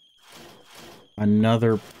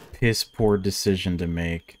 Another piss poor decision to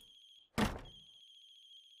make.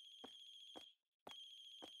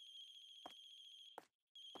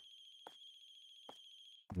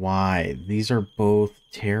 Why? These are both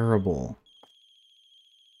terrible.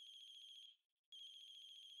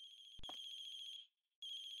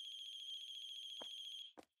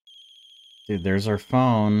 Dude, there's our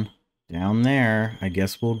phone. Down there. I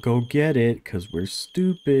guess we'll go get it, because we're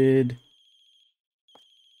stupid.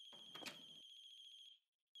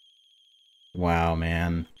 Wow,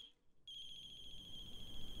 man.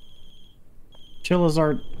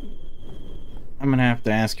 Chillazard, I'm gonna have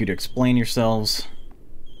to ask you to explain yourselves.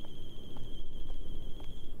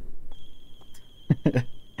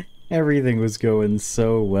 Everything was going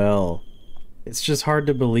so well. It's just hard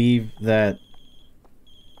to believe that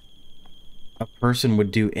a person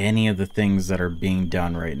would do any of the things that are being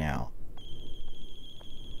done right now.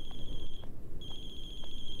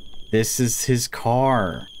 This is his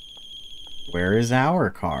car. Where is our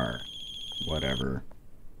car? Whatever.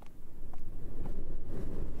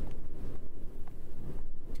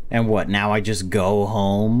 And what, now I just go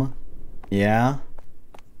home? Yeah?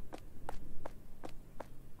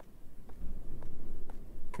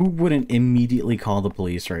 Who wouldn't immediately call the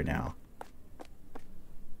police right now?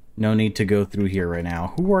 No need to go through here right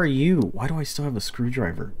now. Who are you? Why do I still have a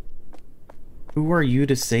screwdriver? Who are you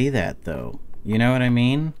to say that, though? You know what I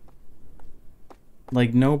mean?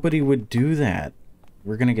 Like, nobody would do that.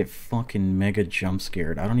 We're gonna get fucking mega jump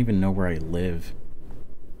scared. I don't even know where I live.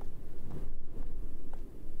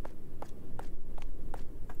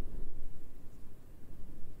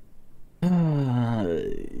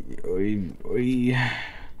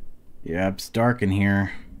 Yep, it's dark in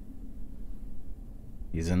here.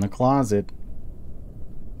 He's in the closet.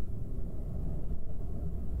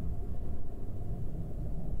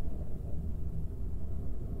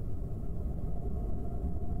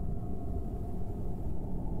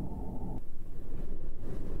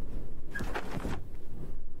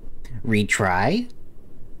 Retry?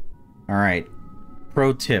 Alright.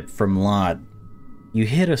 Pro tip from Laud. You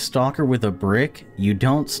hit a stalker with a brick, you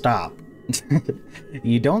don't stop.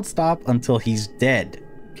 You don't stop until he's dead,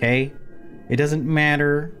 okay? It doesn't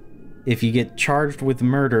matter if you get charged with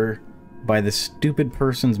murder by the stupid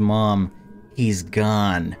person's mom, he's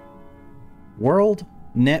gone. World,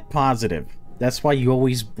 net positive. That's why you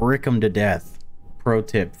always brick them to death. Pro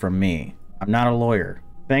tip from me. I'm not a lawyer.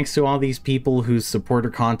 Thanks to all these people whose supporter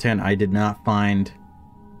content I didn't find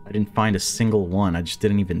a single one. I just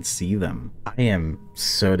didn't even see them. I am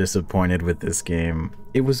so disappointed with this game.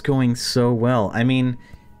 It was going so well. I mean,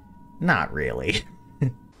 not really.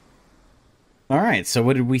 Alright, so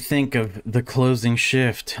what did we think of the closing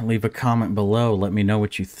shift? Leave a comment below. Let me know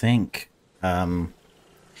what you think.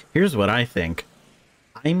 Here's what I think.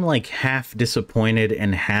 I'm like half disappointed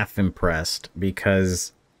and half impressed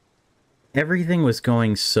because everything was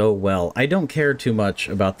going so well. I don't care too much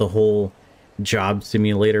about the whole job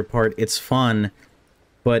simulator part. It's fun,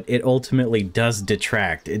 but it ultimately does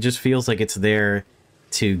detract. It just feels like it's there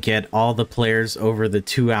to get all the players over the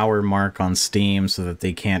 2-hour mark on Steam so that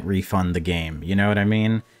they can't refund the game. You know what I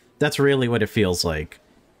mean? That's really what it feels like.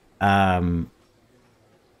 The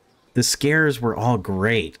scares were all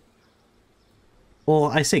great. Well,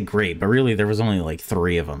 I say great, but really there was only like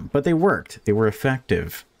 3 of them. But they worked. They were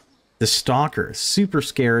effective. The Stalker, super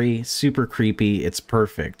scary, super creepy. It's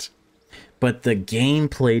perfect. But the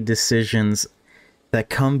gameplay decisions that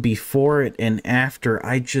come before it and after,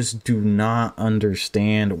 I just do not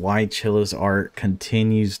understand why Chilla's art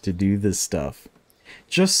continues to do this stuff.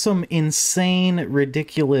 Just some insane,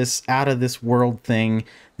 ridiculous, out-of-this-world thing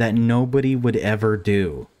that nobody would ever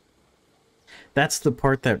do. That's the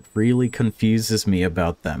part that really confuses me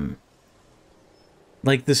about them.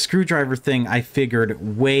 Like, the screwdriver thing, I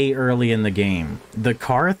figured way early in the game. The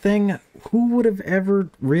car thing, who would have ever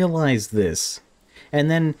realized this? And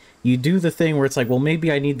then you do the thing where it's like, well,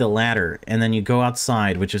 maybe I need the ladder, and then you go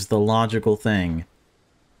outside, which is the logical thing.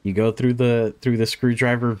 You go through the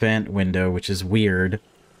screwdriver vent window, which is weird,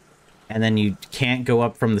 and then you can't go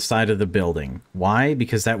up from the side of the building. Why?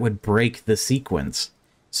 Because that would break the sequence.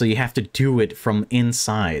 So you have to do it from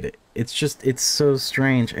inside. It's just, it's so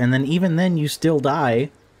strange. And then even then, you still die.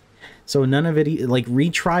 So none of it, like,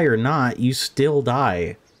 retry or not, you still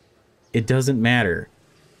die. It doesn't matter.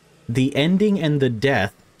 The ending and the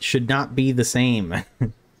death should not be the same.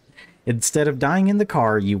 Instead of dying in the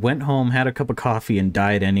car, you went home, had a cup of coffee, and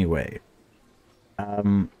died anyway.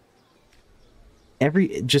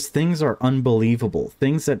 Just things are unbelievable.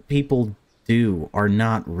 Things that people do are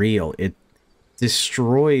not real. It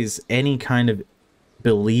destroys any kind of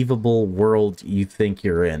believable world you think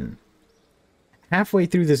you're in. Halfway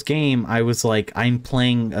through this game, I was like, I'm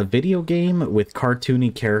playing a video game with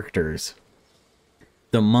cartoony characters.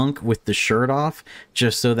 The monk with the shirt off,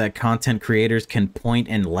 just so that content creators can point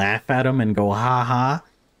and laugh at him and go, ha ha.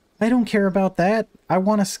 I don't care about that. I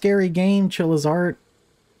want a scary game, Chilla's art.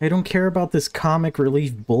 I don't care about this comic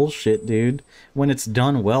relief bullshit, dude. When it's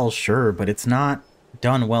done well, sure, but it's not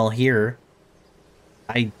done well here.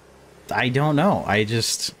 I don't know.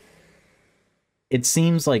 It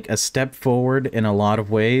seems like a step forward in a lot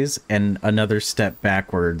of ways and another step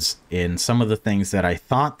backwards in some of the things that I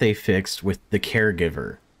thought they fixed with the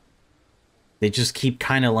caregiver. They just keep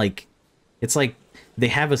kind of like, it's like they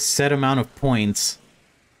have a set amount of points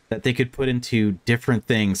that they could put into different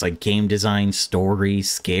things like game design, story,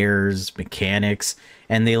 scares, mechanics,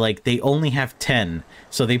 and they only have 10.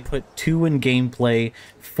 So they put 2 in gameplay,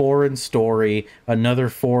 4 in story, another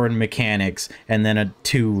 4 in mechanics, and then a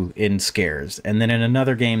 2 in scares. And then in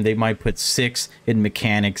another game, they might put 6 in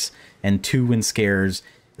mechanics and 2 in scares.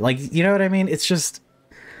 Like, you know what I mean? It's just,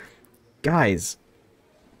 guys,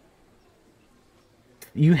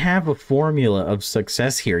 you have a formula of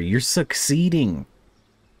success here. You're succeeding.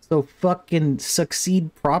 So fucking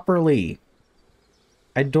succeed properly.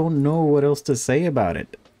 I don't know what else to say about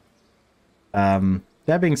it.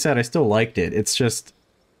 That being said, I still liked it. It's just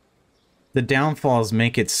the downfalls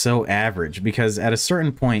make it so average, because at a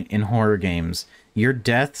certain point in horror games, your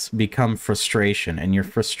deaths become frustration, and your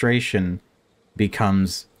frustration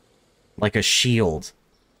becomes like a shield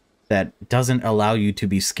that doesn't allow you to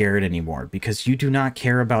be scared anymore, because you do not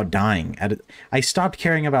care about dying. I stopped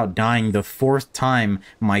caring about dying the 4th time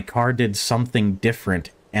my car did something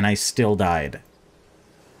different and I still died.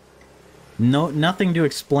 Nothing to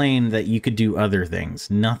explain that you could do other things.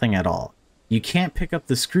 Nothing at all. You can't pick up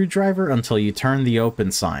the screwdriver until you turn the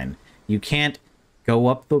open sign. You can't go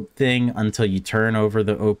up the thing until you turn over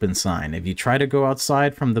the open sign. If you try to go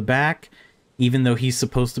outside from the back, even though he's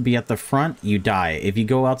supposed to be at the front, you die. If you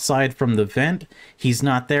go outside from the vent, he's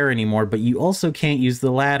not there anymore, but you also can't use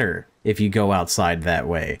the ladder if you go outside that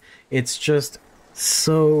way. It's just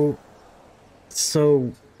so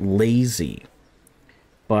lazy.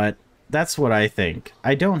 But that's what I think.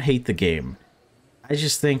 I don't hate the game. I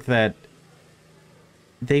just think that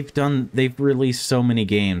they've released so many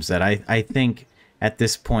games that I think at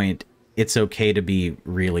this point it's okay to be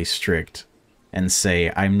really strict and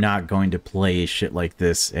say, I'm not going to play shit like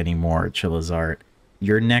this anymore, Chilla's Art.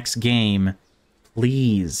 Your next game,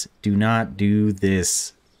 please do not do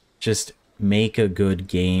this. Just make a good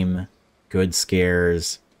game, good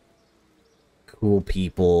scares, cool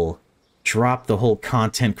people. Drop the whole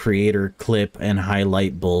content creator clip and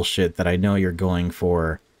highlight bullshit that I know you're going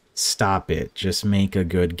for. Stop it. Just make a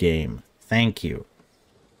good game. Thank you.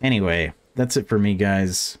 Anyway, that's it for me,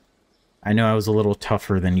 guys. I know I was a little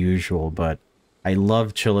tougher than usual, but I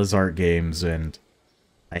love Chilla's Art games, and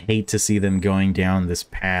I hate to see them going down this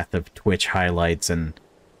path of Twitch highlights and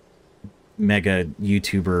mega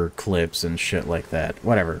YouTuber clips and shit like that.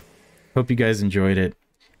 Whatever. Hope you guys enjoyed it.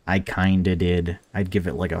 I kinda did. I'd give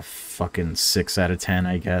it like a fucking 6 out of 10,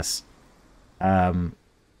 I guess.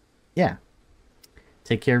 Yeah.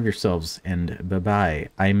 Take care of yourselves, and bye-bye.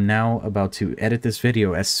 I'm now about to edit this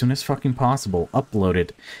video as soon as fucking possible, upload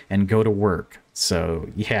it, and go to work. So,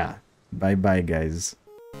 yeah. Bye-bye, guys.